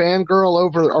fangirl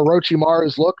over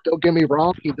Orochimaru's look. Don't get me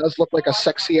wrong; he does look like a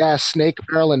sexy ass Snake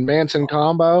Marilyn Manson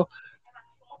combo.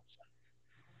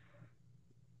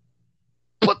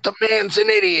 But the man's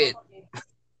an idiot.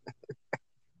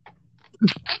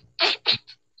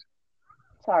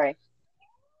 Sorry,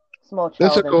 small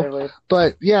child interlude.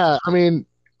 But yeah, I mean,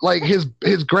 like his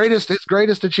greatest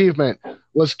achievement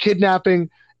was kidnapping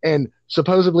and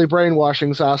supposedly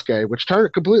brainwashing Sasuke, which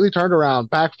completely turned around,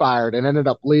 backfired, and ended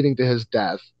up leading to his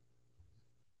death.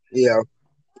 Yeah.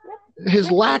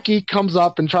 His lackey comes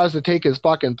up and tries to take his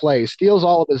fucking place, steals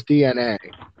all of his DNA,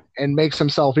 and makes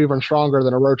himself even stronger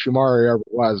than Orochimaru ever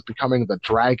was, becoming the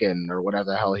dragon or whatever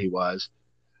the hell he was.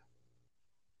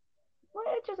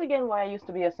 Which is again why I used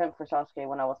to be a simp for Sasuke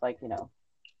when I was like,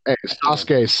 Hey,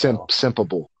 Sasuke is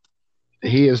simpable.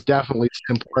 He is definitely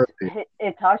simp worthy.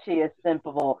 Itachi is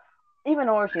simpable. Even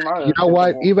Orochimaru. You know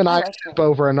what? Even I simp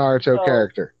over a Naruto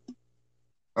character.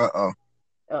 Uh-oh.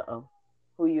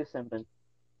 Who you simping?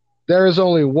 There is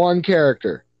only one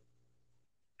character.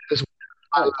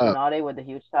 Tsunade with the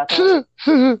huge tattoo?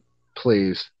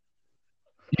 Please.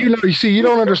 You see, you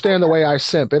don't understand the way I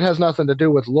simp. It has nothing to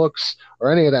do with looks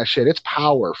or any of that shit. It's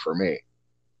power for me.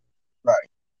 Right.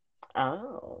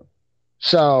 Oh.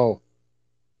 So,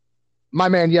 my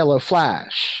man Yellow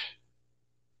Flash.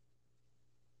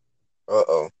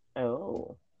 Oh.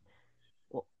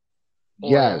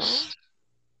 Yes.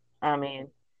 I mean,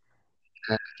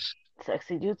 yes.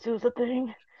 Sexy jutsu is a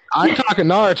thing. I'm talking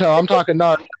Naruto. I'm talking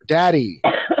Naruto Daddy.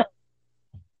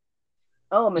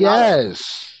 Oh, Minato.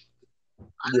 Yes.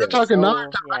 I'm talking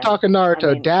Naruto. I'm talking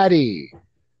Naruto Daddy.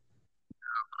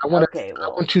 I want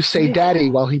to say Daddy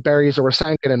while he buries a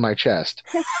Rasengan in my chest.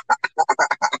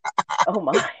 Oh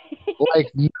my!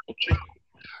 Like,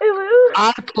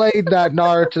 I played that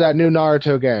new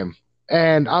Naruto game,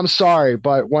 and I'm sorry,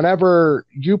 but whenever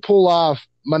you pull off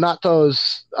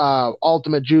Minato's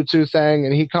ultimate jutsu thing,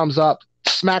 and he comes up,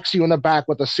 smacks you in the back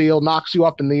with a seal, knocks you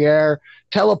up in the air,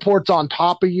 teleports on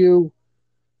top of you,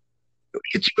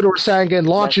 hits you with a Rasengan,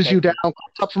 launches you down, comes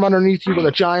up from underneath you with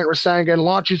a giant Rasengan,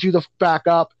 launches you the back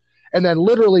up, and then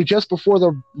literally just before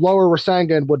the lower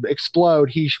Rasengan would explode,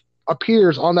 he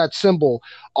appears on that symbol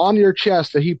on your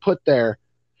chest that he put there.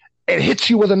 It hits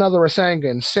you with another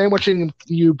Rasengan, sandwiching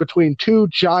you between two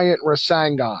giant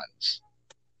Rasengans.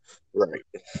 Right.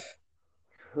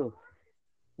 Whew.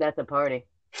 That's a party.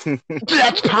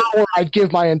 That's power I'd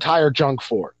give my entire junk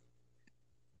for.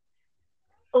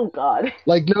 Oh, God.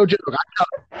 Like, no joke.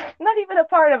 Not even a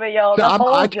part of it, yo.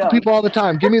 I tell people all the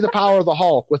time, give me the power of the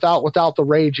Hulk without the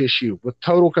rage issue, with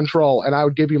total control, and I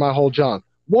would give you my whole junk.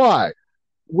 Why?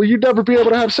 Well, you'd never be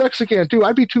able to have sex again, dude.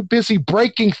 I'd be too busy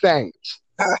breaking things.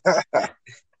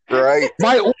 Right.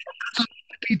 My order would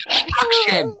be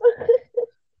destruction.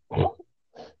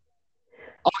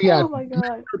 Oh yeah, oh my God.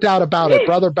 No doubt about it.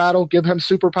 Brother Battle, give him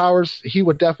superpowers, he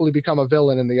would definitely become a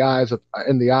villain in the eyes of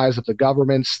the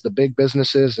governments, the big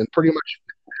businesses, and pretty much.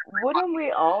 Wouldn't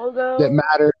we all though? That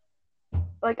matter.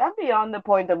 Like, I'm beyond the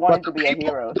point of wanting to be a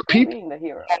hero. Being the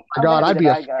hero. Oh my God, I'd be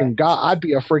a freaking god. I'd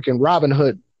be a freaking Robin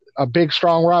Hood, a big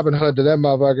strong Robin Hood to them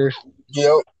motherfuckers.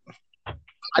 Yep.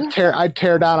 I'd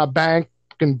tear down a bank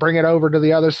and bring it over to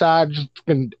the other side, just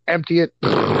and empty it.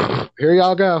 Here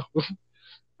y'all go.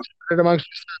 Amongst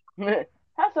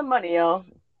have some money, yo.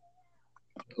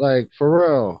 Like, for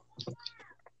real.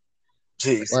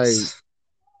 Jesus.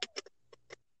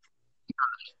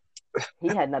 Like, he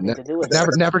had nothing to do with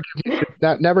it.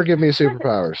 Never give me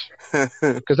superpowers,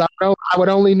 because I would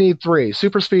only need 3: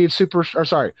 super speed, super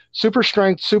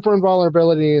strength, super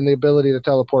invulnerability, and the ability to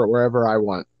teleport wherever I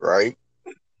want. Right.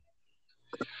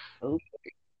 Ooh.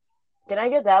 Can I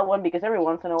get that one? Because every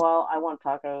once in a while I want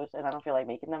tacos and I don't feel like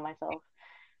making them myself.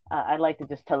 I'd like to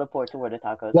just teleport to where the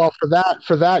tacos. Well,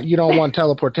 for that you don't want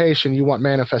teleportation. You want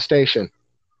manifestation.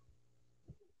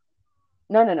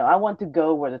 No. I want to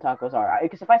go where the tacos are.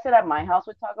 Because if I sit at my house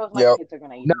with tacos, my kids are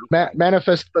gonna eat. No,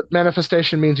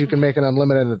 manifestation means you can make an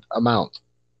unlimited amount.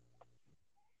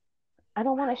 I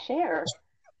don't want to share.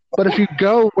 But if you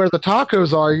go where the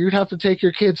tacos are, you'd have to take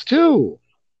your kids too.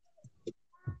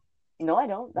 No, I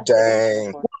don't. That's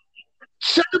dang.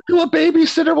 Send them to a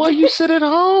babysitter while you sit at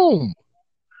home.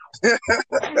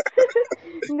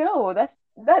 No,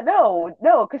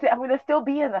 no, because I'm gonna still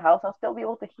be in the house. I'll still be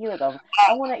able to hear them.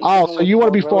 I want to eat. Oh, so you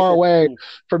want to be far away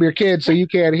from your kids so you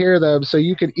can't hear them, so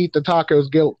you can eat the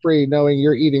tacos guilt-free, knowing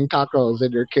you're eating tacos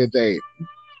and your kids ate.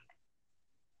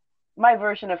 My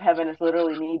version of heaven is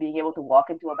literally me being able to walk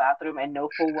into a bathroom and know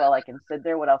full well I can sit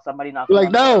there without somebody knocking.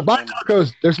 Like, no, my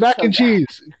tacos. There's mac and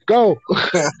cheese. Go.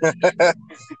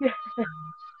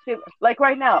 Like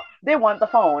right now, they want the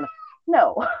phone.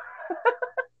 No.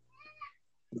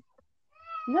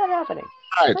 Not happening.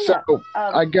 All right, so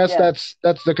I guess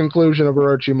that's the conclusion of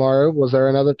Orochimaru. Was there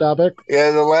another topic?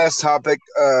 Yeah, the last topic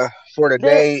for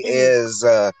today is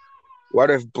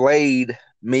what if Blade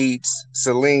meets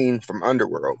Celine from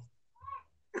Underworld?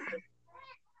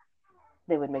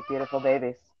 They would make beautiful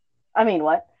babies. I mean,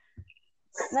 what?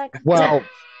 Next. Well,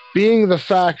 being the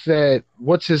fact that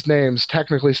what's his name's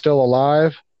technically still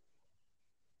alive.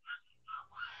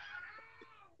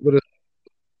 What is,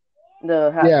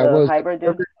 yeah, The was it hybrid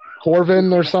dude Corvin or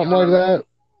became a something family like member.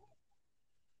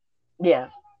 that? Yeah.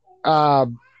 Uh,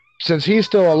 since he's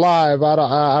still alive,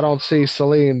 I don't see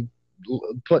Celine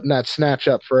putting that snatch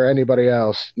up for anybody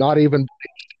else. Not even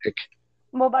Nick.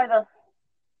 Well,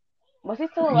 was he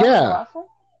still alive in the Yeah, last one?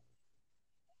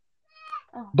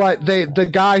 Oh, but the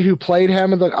guy who played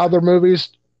him in the other movies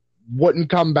wouldn't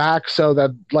come back, so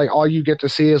that like all you get to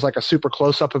see is like a super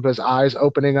close up of his eyes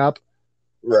opening up.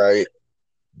 Right.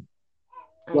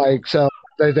 Like so,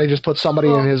 they just put somebody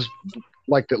in well, his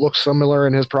like that looks similar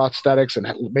in his prosthetics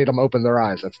and made them open their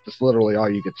eyes. That's literally all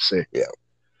you get to see.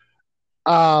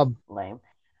 Yeah. lame.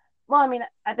 Well, I mean,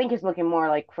 I think he's looking more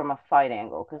like from a fight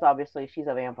angle because obviously she's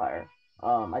a vampire.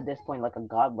 At this point, like a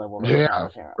god level vampire Yeah,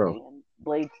 apparently, bro. and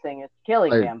Blade's thing is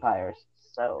killing Like, vampires.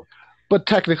 So, but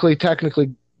technically,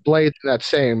 Blade's in that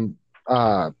same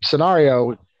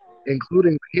scenario,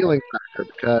 including the healing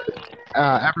factor, because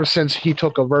ever since he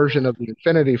took a version of the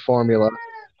Infinity Formula,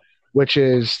 which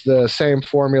is the same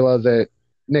formula that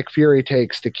Nick Fury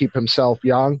takes to keep himself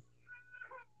young,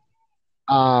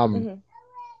 mm-hmm.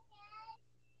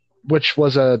 which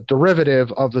was a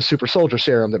derivative of the super soldier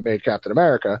serum that made Captain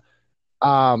America,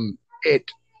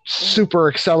 it super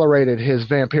accelerated his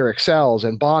vampiric cells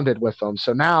and bonded with them.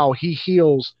 So now he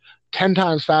heals 10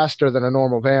 times faster than a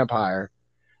normal vampire,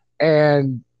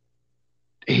 and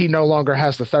he no longer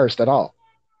has the thirst at all.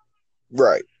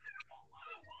 Right.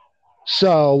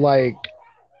 So, like,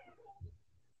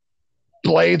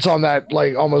 Blade's on that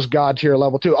like almost god tier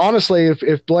level too. Honestly,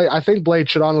 if Blade, I think Blade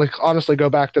should honestly go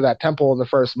back to that temple in the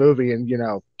first movie and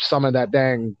summon that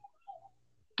dang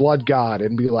blood god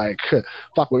and be like,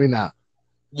 "Fuck with me now."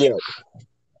 Yeah.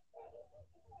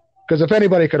 Because if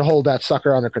anybody could hold that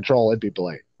sucker under control, it'd be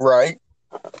Blade. Right.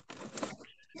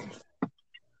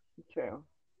 True.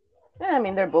 Yeah, I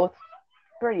mean, they're both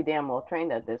pretty damn well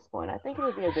trained at this point. I think it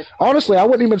would be a good. Honestly, I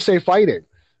wouldn't even say fighting.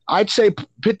 I'd say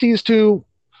pit these two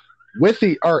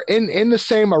in the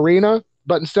same arena,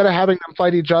 but instead of having them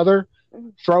fight each other,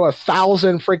 throw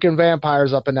 1,000 freaking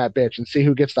vampires up in that bitch and see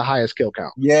who gets the highest kill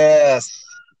count. Yes.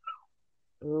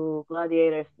 Ooh,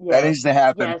 Gladiator. Yes. That needs to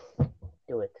happen. Yes.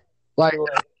 Do it. Like, Do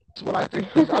it. that's what I think.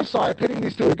 I'm sorry, pitting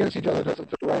these two against each other doesn't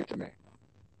feel right to me.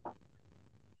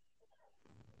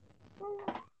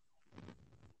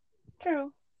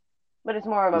 True. But it's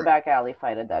more of a back alley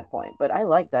fight at that point. But I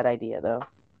like that idea, though.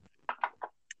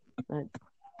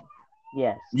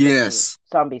 Yes. Yes.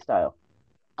 Zombie style.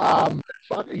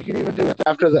 You can even do it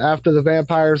after the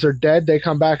vampires are dead. They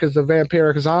come back as the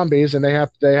vampiric zombies, and they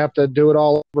have to do it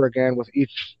all over again with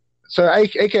each. So,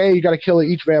 AKA, you got to kill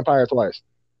each vampire twice.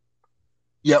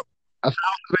 Yep. 1,000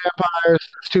 vampires,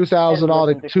 2,000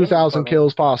 all, 2,000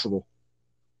 kills possible.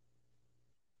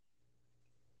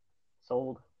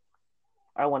 Sold.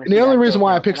 I want to. And the only reason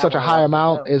why I picked such a high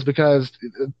amount is because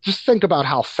just think about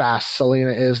how fast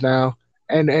Selena is now.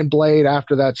 And Blade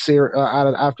after that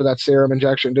serum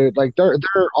injection, dude, like they're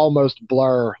almost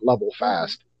Blur level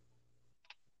fast.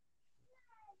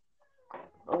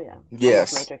 Oh yeah.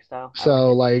 Yes. Matrix style.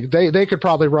 So like they could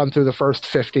probably run through the first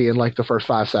 50 in like the first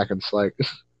 5 seconds. Like.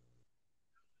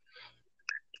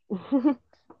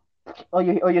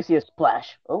 you see a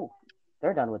splash. Oh,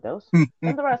 they're done with those. And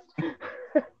the rest.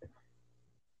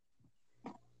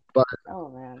 But oh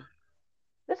man.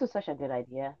 This was such a good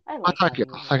idea. I'll thank you.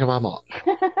 Thank you very much.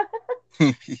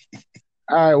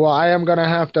 All right. Well, I am gonna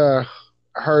have to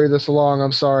hurry this along.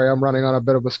 I'm sorry. I'm running on a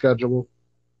bit of a schedule.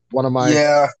 One of my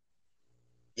Yeah.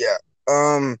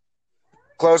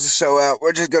 Close the show out.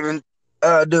 We're just gonna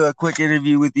do a quick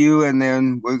interview with you, and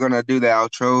then we're gonna do the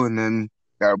outro, and then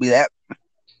that'll be that.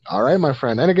 All right, my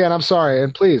friend. And again, I'm sorry.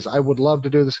 And please, I would love to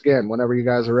do this again whenever you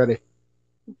guys are ready.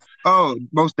 Oh,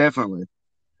 most definitely.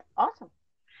 Awesome.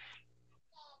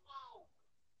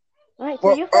 All right,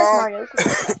 so you first, Mario.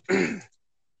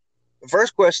 The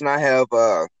first question I have,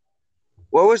 what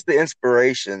was the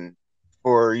inspiration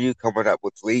for you coming up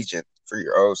with Legion for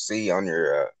your OC on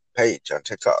your page on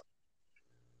TikTok?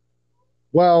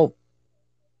 Well,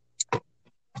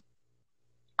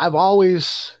 I've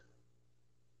always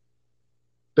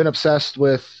been obsessed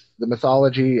with the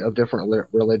mythology of different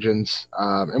religions.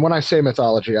 And when I say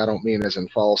mythology, I don't mean as in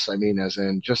false. I mean as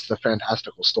in just the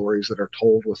fantastical stories that are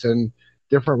told within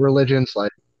different religions.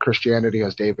 Like Christianity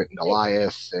has David and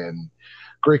Goliath, and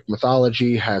Greek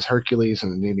mythology has Hercules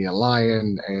and the Nemean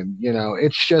lion. And,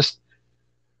 it's just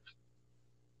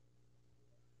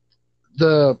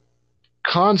the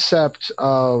concept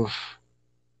of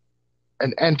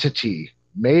an entity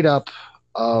made up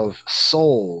of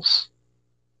souls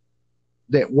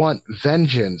that want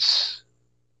vengeance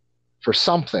for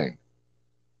something,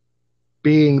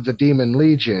 being the Demon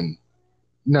Legion.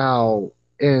 Now,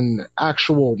 in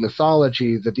actual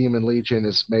mythology, the Demon Legion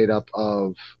is made up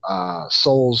of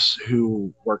souls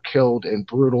who were killed in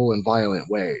brutal and violent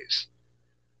ways.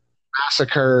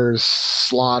 Massacres,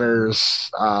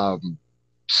 slaughters,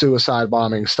 suicide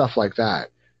bombing, stuff like that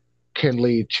can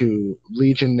lead to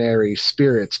legionary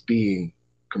spirits being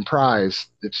comprised.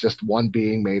 It's just one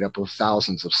being made up of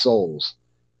thousands of souls.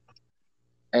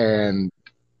 And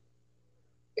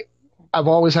I've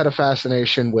always had a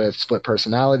fascination with split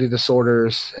personality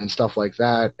disorders and stuff like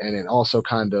that, and it also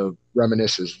kind of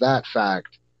reminisces that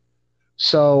fact.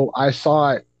 So I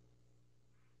thought,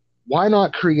 why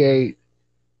not create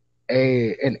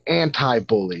an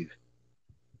anti-bully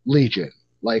legion,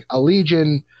 like a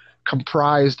legion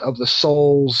comprised of the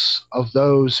souls of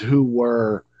those who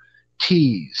were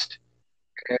teased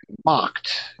and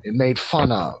mocked and made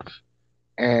fun of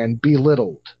and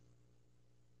belittled,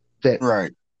 that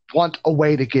Right. want a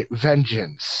way to get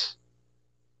vengeance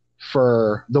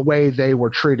for the way they were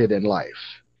treated in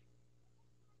life.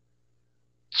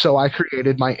 So I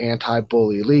created my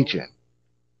anti-bully legion.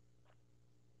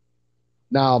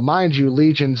 Now, mind you,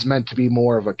 Legion's meant to be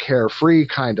more of a carefree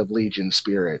kind of Legion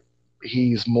spirit.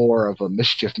 He's more of a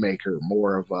mischief maker,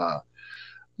 more of a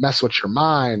mess with your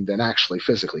mind than actually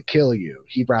physically kill you.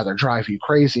 He'd rather drive you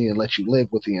crazy and let you live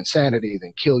with the insanity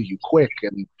than kill you quick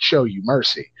and show you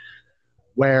mercy.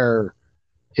 Where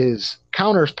his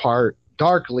counterpart,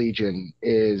 Dark Legion,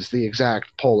 is the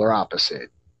exact polar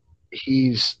opposite.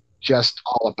 He's just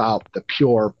all about the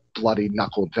pure, bloody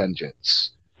knuckled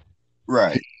vengeance.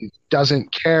 Right. He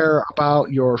doesn't care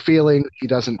about your feelings. He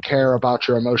doesn't care about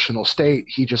your emotional state.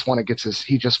 He just wants to get his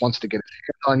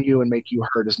hands on you and make you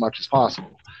hurt as much as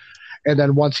possible. And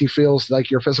then once he feels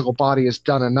like your physical body has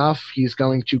done enough, he's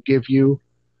going to give you,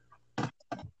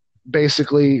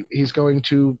 basically, he's going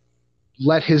to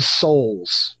let his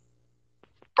souls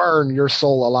burn your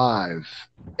soul alive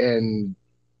in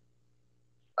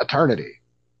eternity.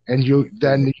 And you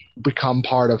then become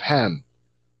part of him.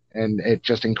 And it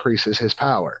just increases his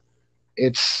power.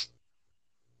 It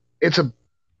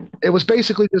was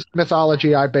basically just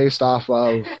mythology I based off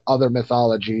of other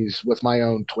mythologies with my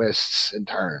own twists and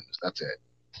turns. That's it.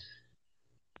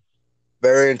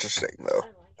 Very interesting, though.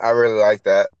 I really like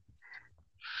that.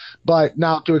 But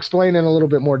now to explain in a little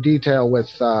bit more detail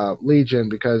with Legion,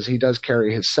 because he does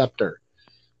carry his scepter.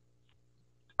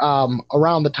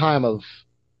 Around the time of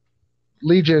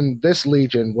Legion, this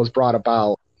Legion was brought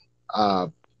about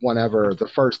whenever the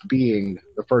first being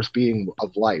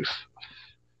of life,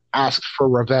 asked for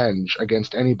revenge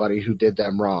against anybody who did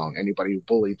them wrong, anybody who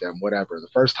bullied them, whatever. The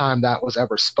first time that was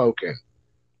ever spoken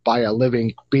by a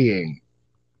living being,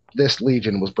 this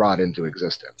Legion was brought into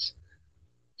existence.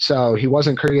 So he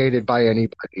wasn't created by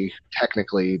anybody,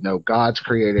 technically. No gods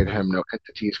created him, no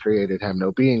entities created him,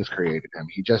 no beings created him.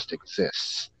 He just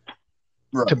exists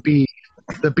to be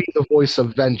the voice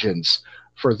of vengeance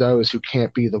for those who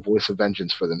can't be the voice of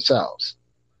vengeance for themselves.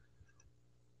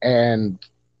 And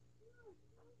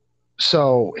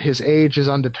so his age is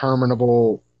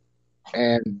undeterminable,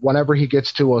 and whenever he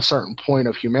gets to a certain point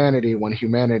of humanity,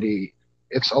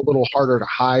 it's a little harder to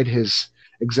hide his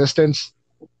existence.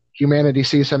 Humanity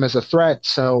sees him as a threat,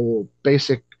 so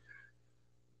basic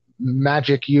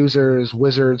magic users,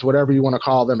 wizards, whatever you want to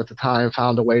call them at the time,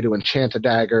 found a way to enchant a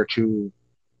dagger to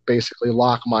basically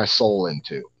lock my soul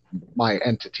into, my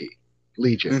entity,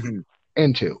 Legion,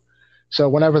 into. So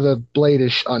whenever the blade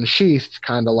is unsheathed,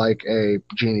 kind of like a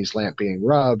genie's lamp being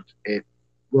rubbed, it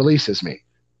releases me.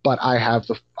 But I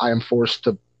am forced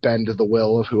to bend to the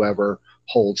will of whoever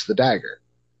holds the dagger,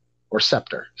 or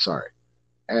scepter, sorry.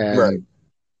 And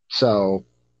so,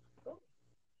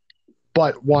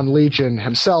 but one Legion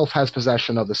himself has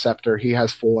possession of the scepter. He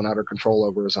has full and utter control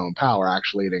over his own power.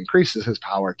 Actually, it increases his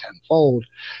power tenfold,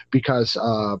 because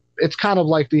it's kind of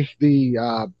like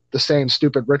the same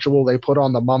stupid ritual they put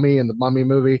on the mummy in the Mummy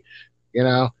movie. You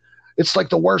know, it's like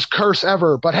the worst curse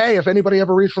ever. But hey, if anybody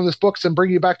ever reads from this book and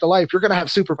bring you back to life, you're going to have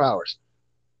superpowers.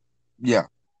 Yeah.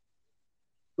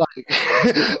 Like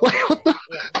what the?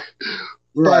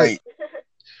 Right.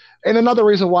 And another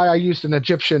reason why I used an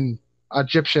Egyptian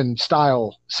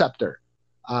style scepter,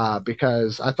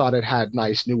 because I thought it had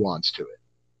nice nuance to it.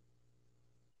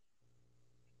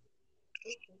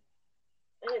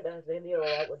 And it does. They deal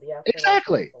that with the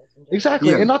Exactly.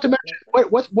 Yeah. And not to mention,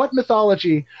 what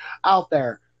mythology out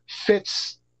there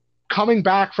fits coming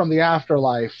back from the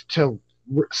afterlife to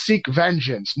seek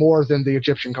vengeance more than the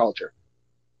Egyptian culture?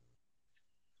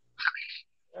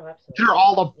 Oh, they're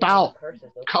all about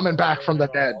coming back from the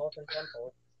dead.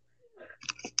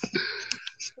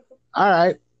 All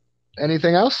right.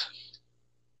 Anything else?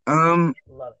 Love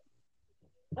it.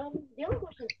 The only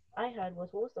question I had was,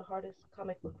 what was the hardest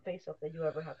comic book face-off that you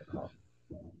ever had to call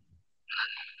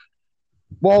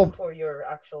Well, for your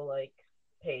actual like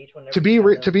page whenever to be you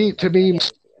re- kind to of be was to like, yeah, be hand it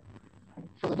to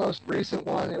you. for the most recent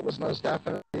one, it was most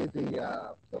definitely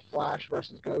the Flash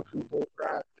versus Goku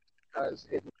bullcrap because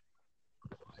it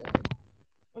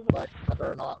like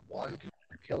whether or not one can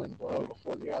killing blow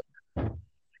before the other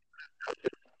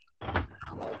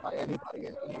by anybody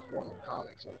in any form of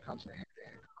comics when it comes to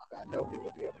hand-to-hand combat. Nobody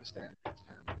would be able to stand against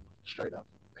him straight up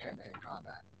hand-to-hand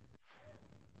combat.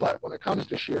 But when it comes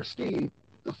to sheer speed,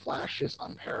 the Flash is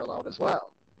unparalleled as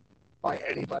well by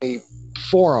anybody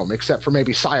for him, except for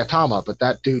maybe Saitama, but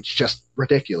that dude's just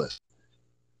ridiculous.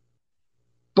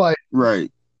 But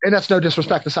Right. and that's no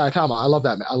disrespect to Saitama. I love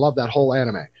that. I love that whole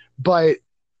anime. But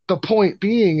the point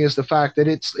being is the fact that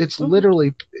it's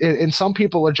literally, and some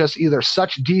people are just either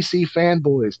such DC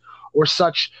fanboys or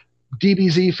such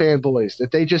DBZ fanboys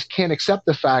that they just can't accept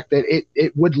the fact that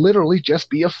it would literally just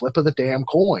be a flip of the damn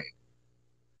coin.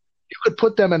 You could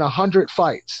put them in 100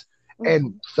 fights,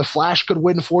 and the Flash could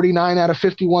win 49 out of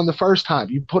 51 the first time.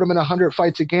 You put him in 100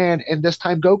 fights again, and this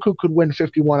time Goku could win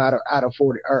 51 out of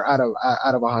 40 or out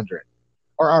of 100,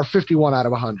 or 51 out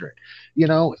of 100. You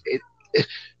know, it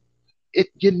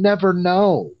you never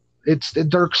know.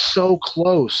 They're so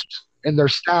close in their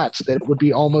stats that it would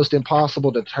be almost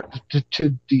impossible to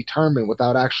determine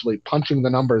without actually punching the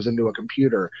numbers into a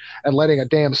computer and letting a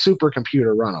damn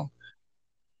supercomputer run them.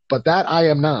 But that I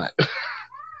am not.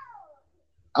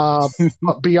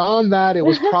 But beyond that, it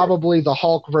was probably the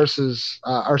Hulk versus,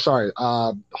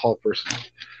 Hulk versus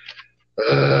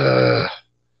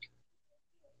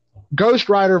Ghost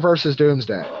Rider versus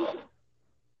Doomsday.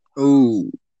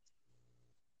 Ooh.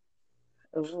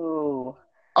 Ooh.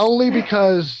 Only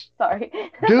because Sorry.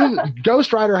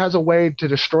 Ghost Rider has a way to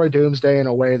destroy Doomsday in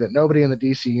a way that nobody in the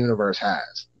DC universe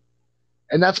has.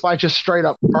 And that's by just straight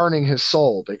up burning his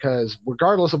soul, because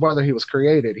regardless of whether he was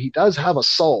created, he does have a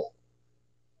soul.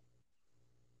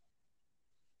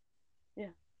 Yeah.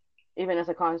 Even as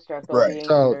a construct, all Right. beings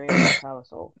So, have a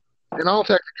soul. In all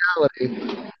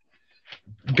technicality,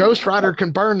 Ghost Rider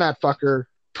can burn that fucker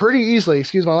pretty easily,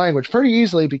 excuse my language, pretty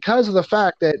easily because of the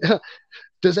fact that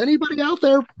does anybody out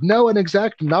there know an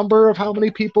exact number of how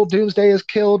many people Doomsday has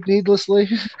killed needlessly?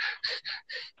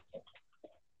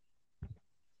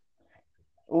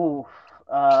 Ooh.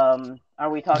 Are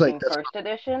we talking Like first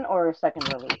edition or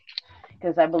second release?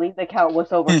 Because I believe the count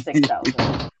was over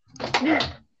 6,000.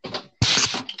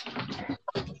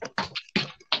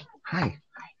 Hi.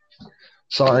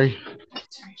 Sorry.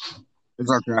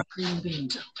 It's okay.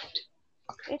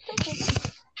 It's okay.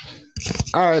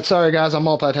 All right, sorry guys, I'm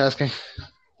multitasking.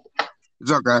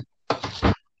 It's okay. It's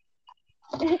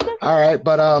okay. All right,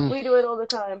 but We do it all the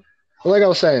time. like I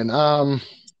was saying,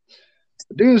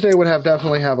 Doomsday would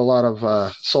definitely have a lot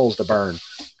of souls to burn,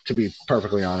 to be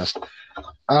perfectly honest.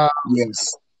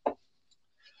 Yes.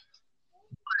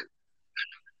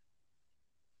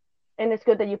 And it's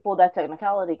good that you pulled that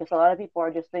technicality, because a lot of people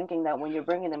are just thinking that when you're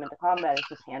bringing them into combat, it's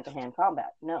just hand-to-hand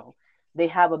combat. No, they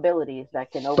have abilities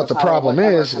that can overpower. But the problem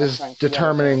is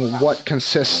determining what have.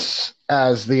 consists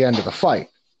as the end of the fight.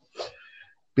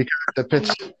 Because if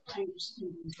it's okay,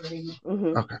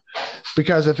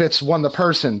 because if it's when the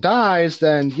person dies,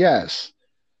 then yes,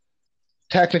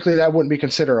 technically that wouldn't be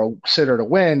considered a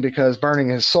win, because burning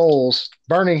his soul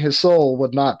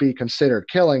would not be considered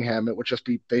killing him. It would just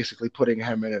be basically putting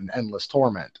him in an endless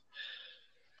torment.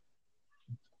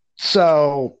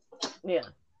 So, yeah,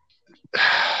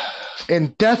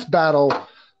 in death battle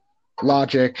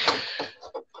logic,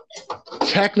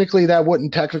 technically that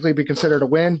wouldn't technically be considered a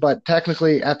win, but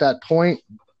technically at that point,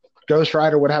 Ghost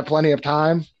Rider would have plenty of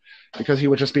time, because he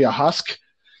would just be a husk,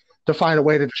 to find a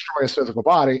way to destroy his physical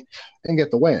body and get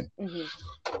the win.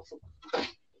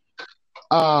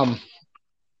 Yeah.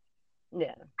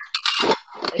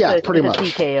 Yeah, pretty much.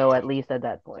 TKO at least at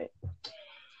that point.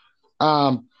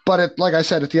 But like I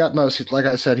said, at the utmost, like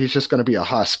I said, he's just going to be a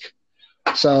husk.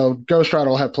 So Ghost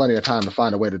Rider will have plenty of time to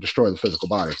find a way to destroy the physical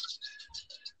body.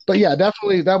 But yeah,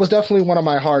 definitely, that was definitely one of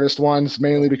my hardest ones,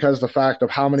 mainly because of the fact of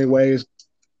how many ways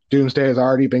Doomsday has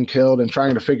already been killed, and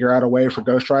trying to figure out a way for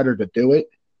Ghost Rider to do it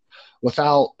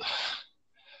without,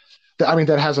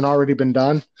 that hasn't already been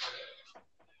done.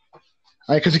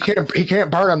 Because he can't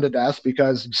burn him to death,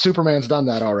 because Superman's done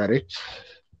that already.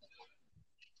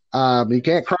 He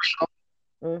can't crush him.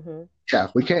 Mm-hmm. Yeah,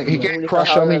 he can't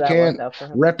crush him. He can't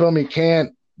rip him. He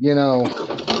can't,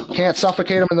 can't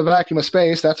suffocate him in the vacuum of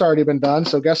space. That's already been done.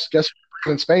 So guess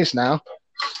we're in space now.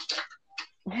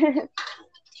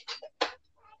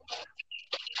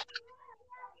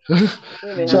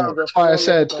 We may So have to that's just why I slow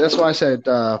said. down. That's why I said.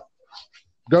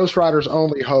 Ghost Rider's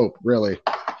only hope, really,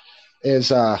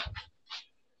 is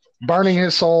burning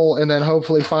his soul and then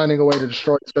hopefully finding a way to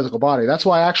destroy his physical body. That's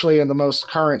why, actually, in the most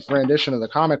current rendition of the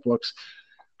comic books,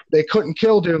 they couldn't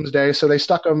kill Doomsday, so they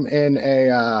stuck him in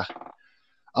a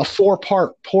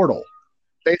 4-part portal.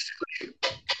 Basically,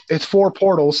 it's 4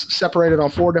 portals separated on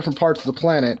 4 different parts of the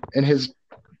planet, and his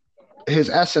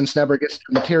essence never gets to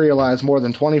materialize more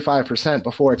than 25%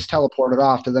 before it's teleported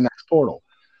off to the next portal.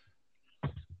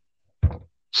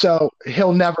 So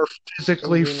he'll never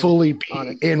physically fully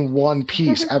be in one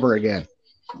piece ever again.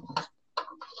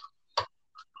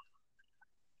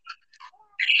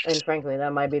 And frankly,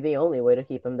 that might be the only way to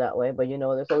keep him that way. But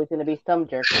there's always going to be some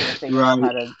jerk who's going to figure out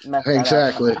how to mess that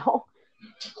up somehow.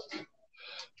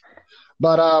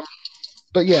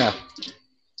 But yeah.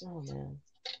 Oh man.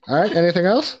 All right. Anything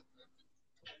else?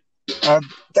 I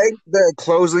think the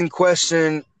closing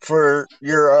question for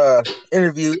your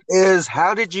interview is: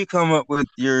 how did you come up with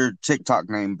your TikTok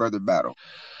name, Brother Battle?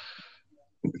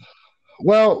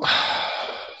 Well,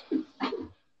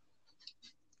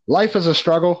 life is a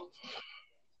struggle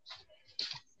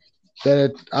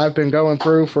that I've been going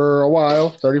through for a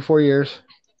while, 34 years.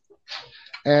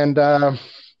 And I've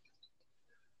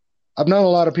known a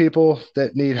lot of people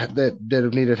that have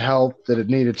needed help, that have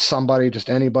needed somebody, just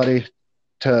anybody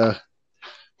to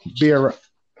be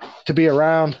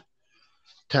around,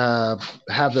 to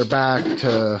have their back,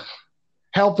 to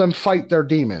help them fight their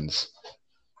demons.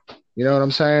 You know what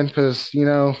I'm saying? Because,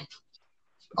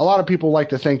 a lot of people like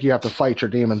to think you have to fight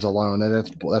your demons alone, and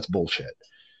that's bullshit.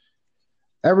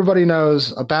 Everybody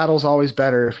knows a battle's always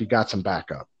better if you got some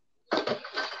backup.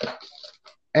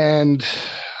 And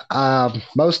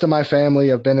most of my family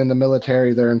have been in the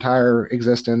military their entire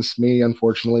existence. Me,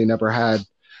 unfortunately, never had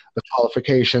the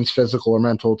qualifications, physical or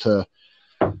mental, to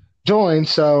join.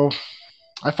 So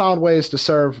I found ways to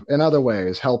serve in other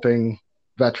ways, helping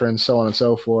veterans, so on and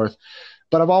so forth.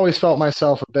 But I've always felt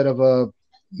myself a bit of a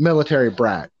military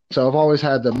brat. So I've always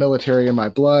had the military in my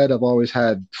blood. I've always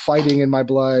had fighting in my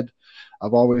blood.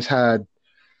 I've always had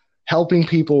helping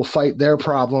people fight their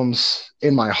problems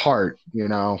in my heart,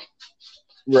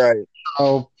 Right.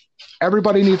 So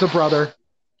everybody needs a brother,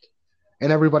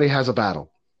 and everybody has a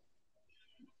battle.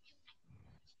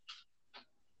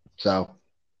 So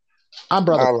I'm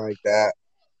Brother. I like that.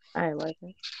 I like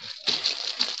it.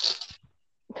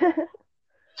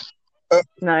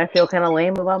 Now I feel kind of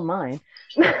lame about mine.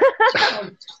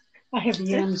 I have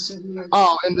yams in there.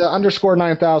 Oh, and the underscore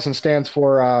 9000 stands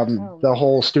for the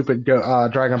whole stupid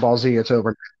Dragon Ball Z. It's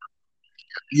over.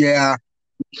 Yeah,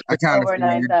 I kind of over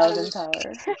 9,000 power.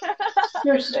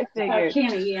 There's a figured.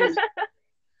 can of yams.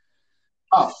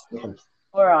 Oh, okay.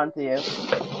 We're on to you.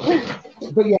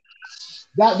 But yeah,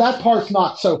 that part's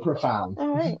not so profound.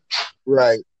 All right.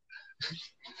 Right.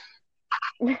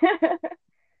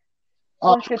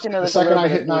 Well, it's good to know the second I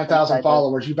hit 9,000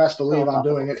 followers, you best believe I'm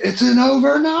doing it. It's an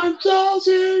over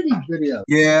 9,000 video.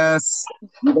 Yes.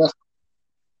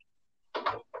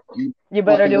 You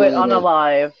better do it on a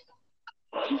live.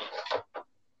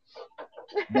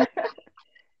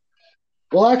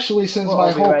 Well, actually, since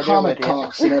my whole comic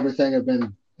talks and everything have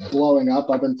been blowing up,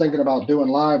 I've been thinking about doing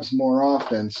lives more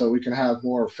often so we can have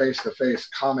more face-to-face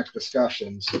comic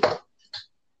discussions.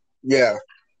 Yeah.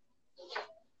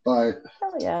 But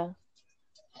hell yeah.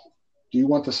 Do you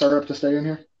want the syrup to stay in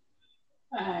here?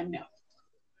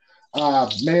 No.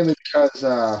 Mainly because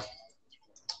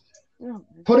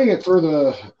putting it through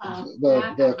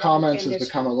the comments has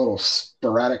become a little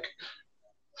sporadic.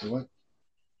 What?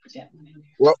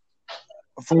 Well,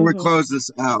 before we close this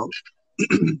out,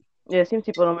 yeah, it seems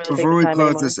people don't really before we take the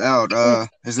time close anymore. this out,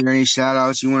 is there any shout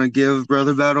outs you want to give,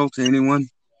 Brother Battle, to anyone?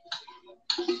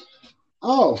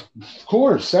 Oh, of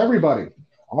course, everybody.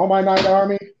 All my Night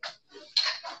Army.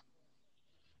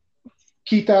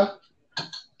 Kita.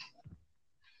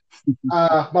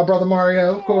 My brother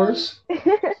Mario, of course.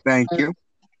 Thank you.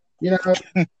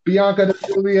 Bianca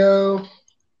DeFilio,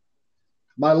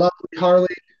 my lovely Harley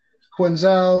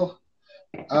Quinzel.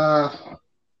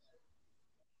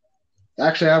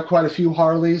 Actually, I have quite a few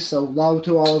Harleys, so love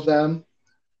to all of them.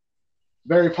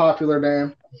 Very popular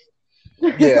name.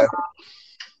 Yeah.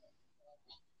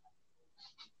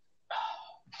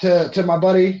 To my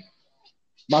buddy,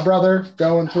 my brother,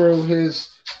 going through his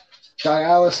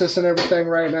dialysis and everything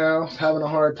right now, having a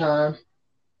hard time.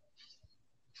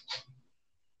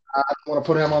 I don't want to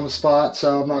put him on the spot,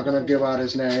 so I'm not going to give out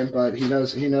his name, but he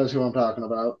knows who I'm talking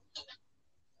about.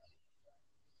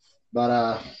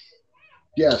 But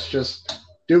yes, just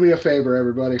do me a favor,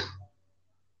 everybody.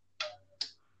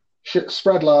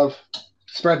 Spread love,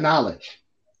 spread knowledge.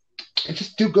 and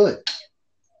just do good.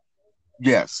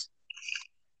 Yes.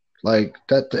 Like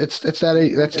that. It's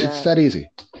that easy.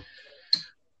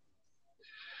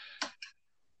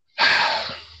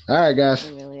 All right, guys.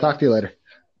 Really Talk to you later.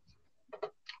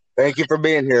 Thank you for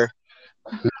being here.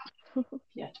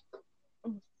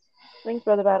 Thanks,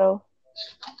 Brother Battle.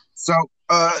 So,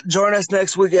 join us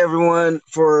next week, everyone,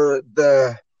 for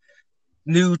the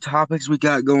new topics we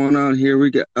got going on here.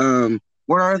 We got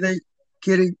what are they,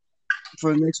 Kitty,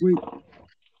 for next week?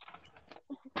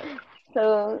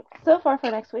 So far for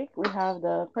next week, we have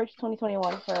the Purge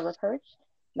 2021 Forever Purge.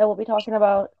 Then we'll be talking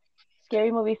about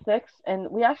Scary Movie 6, and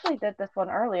we actually did this one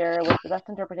earlier with the best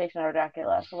interpretation of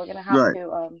Dracula, so we're going to have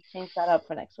to change that up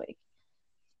for next week.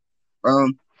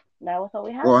 That was all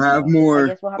we have. We'll have more. I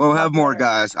guess We'll have more, later.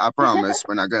 guys. I promise.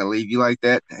 We're not gonna leave you like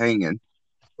that hanging.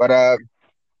 But I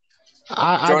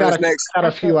got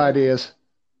a few ideas.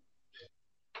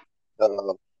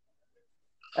 Uh-oh.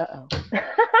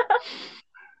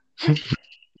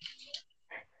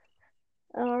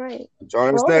 All right.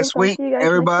 Join us next week,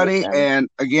 everybody. And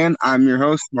again, I'm your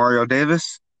host, Mario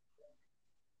Davis.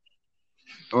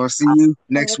 We'll see you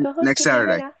next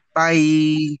Saturday.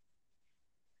 Bye.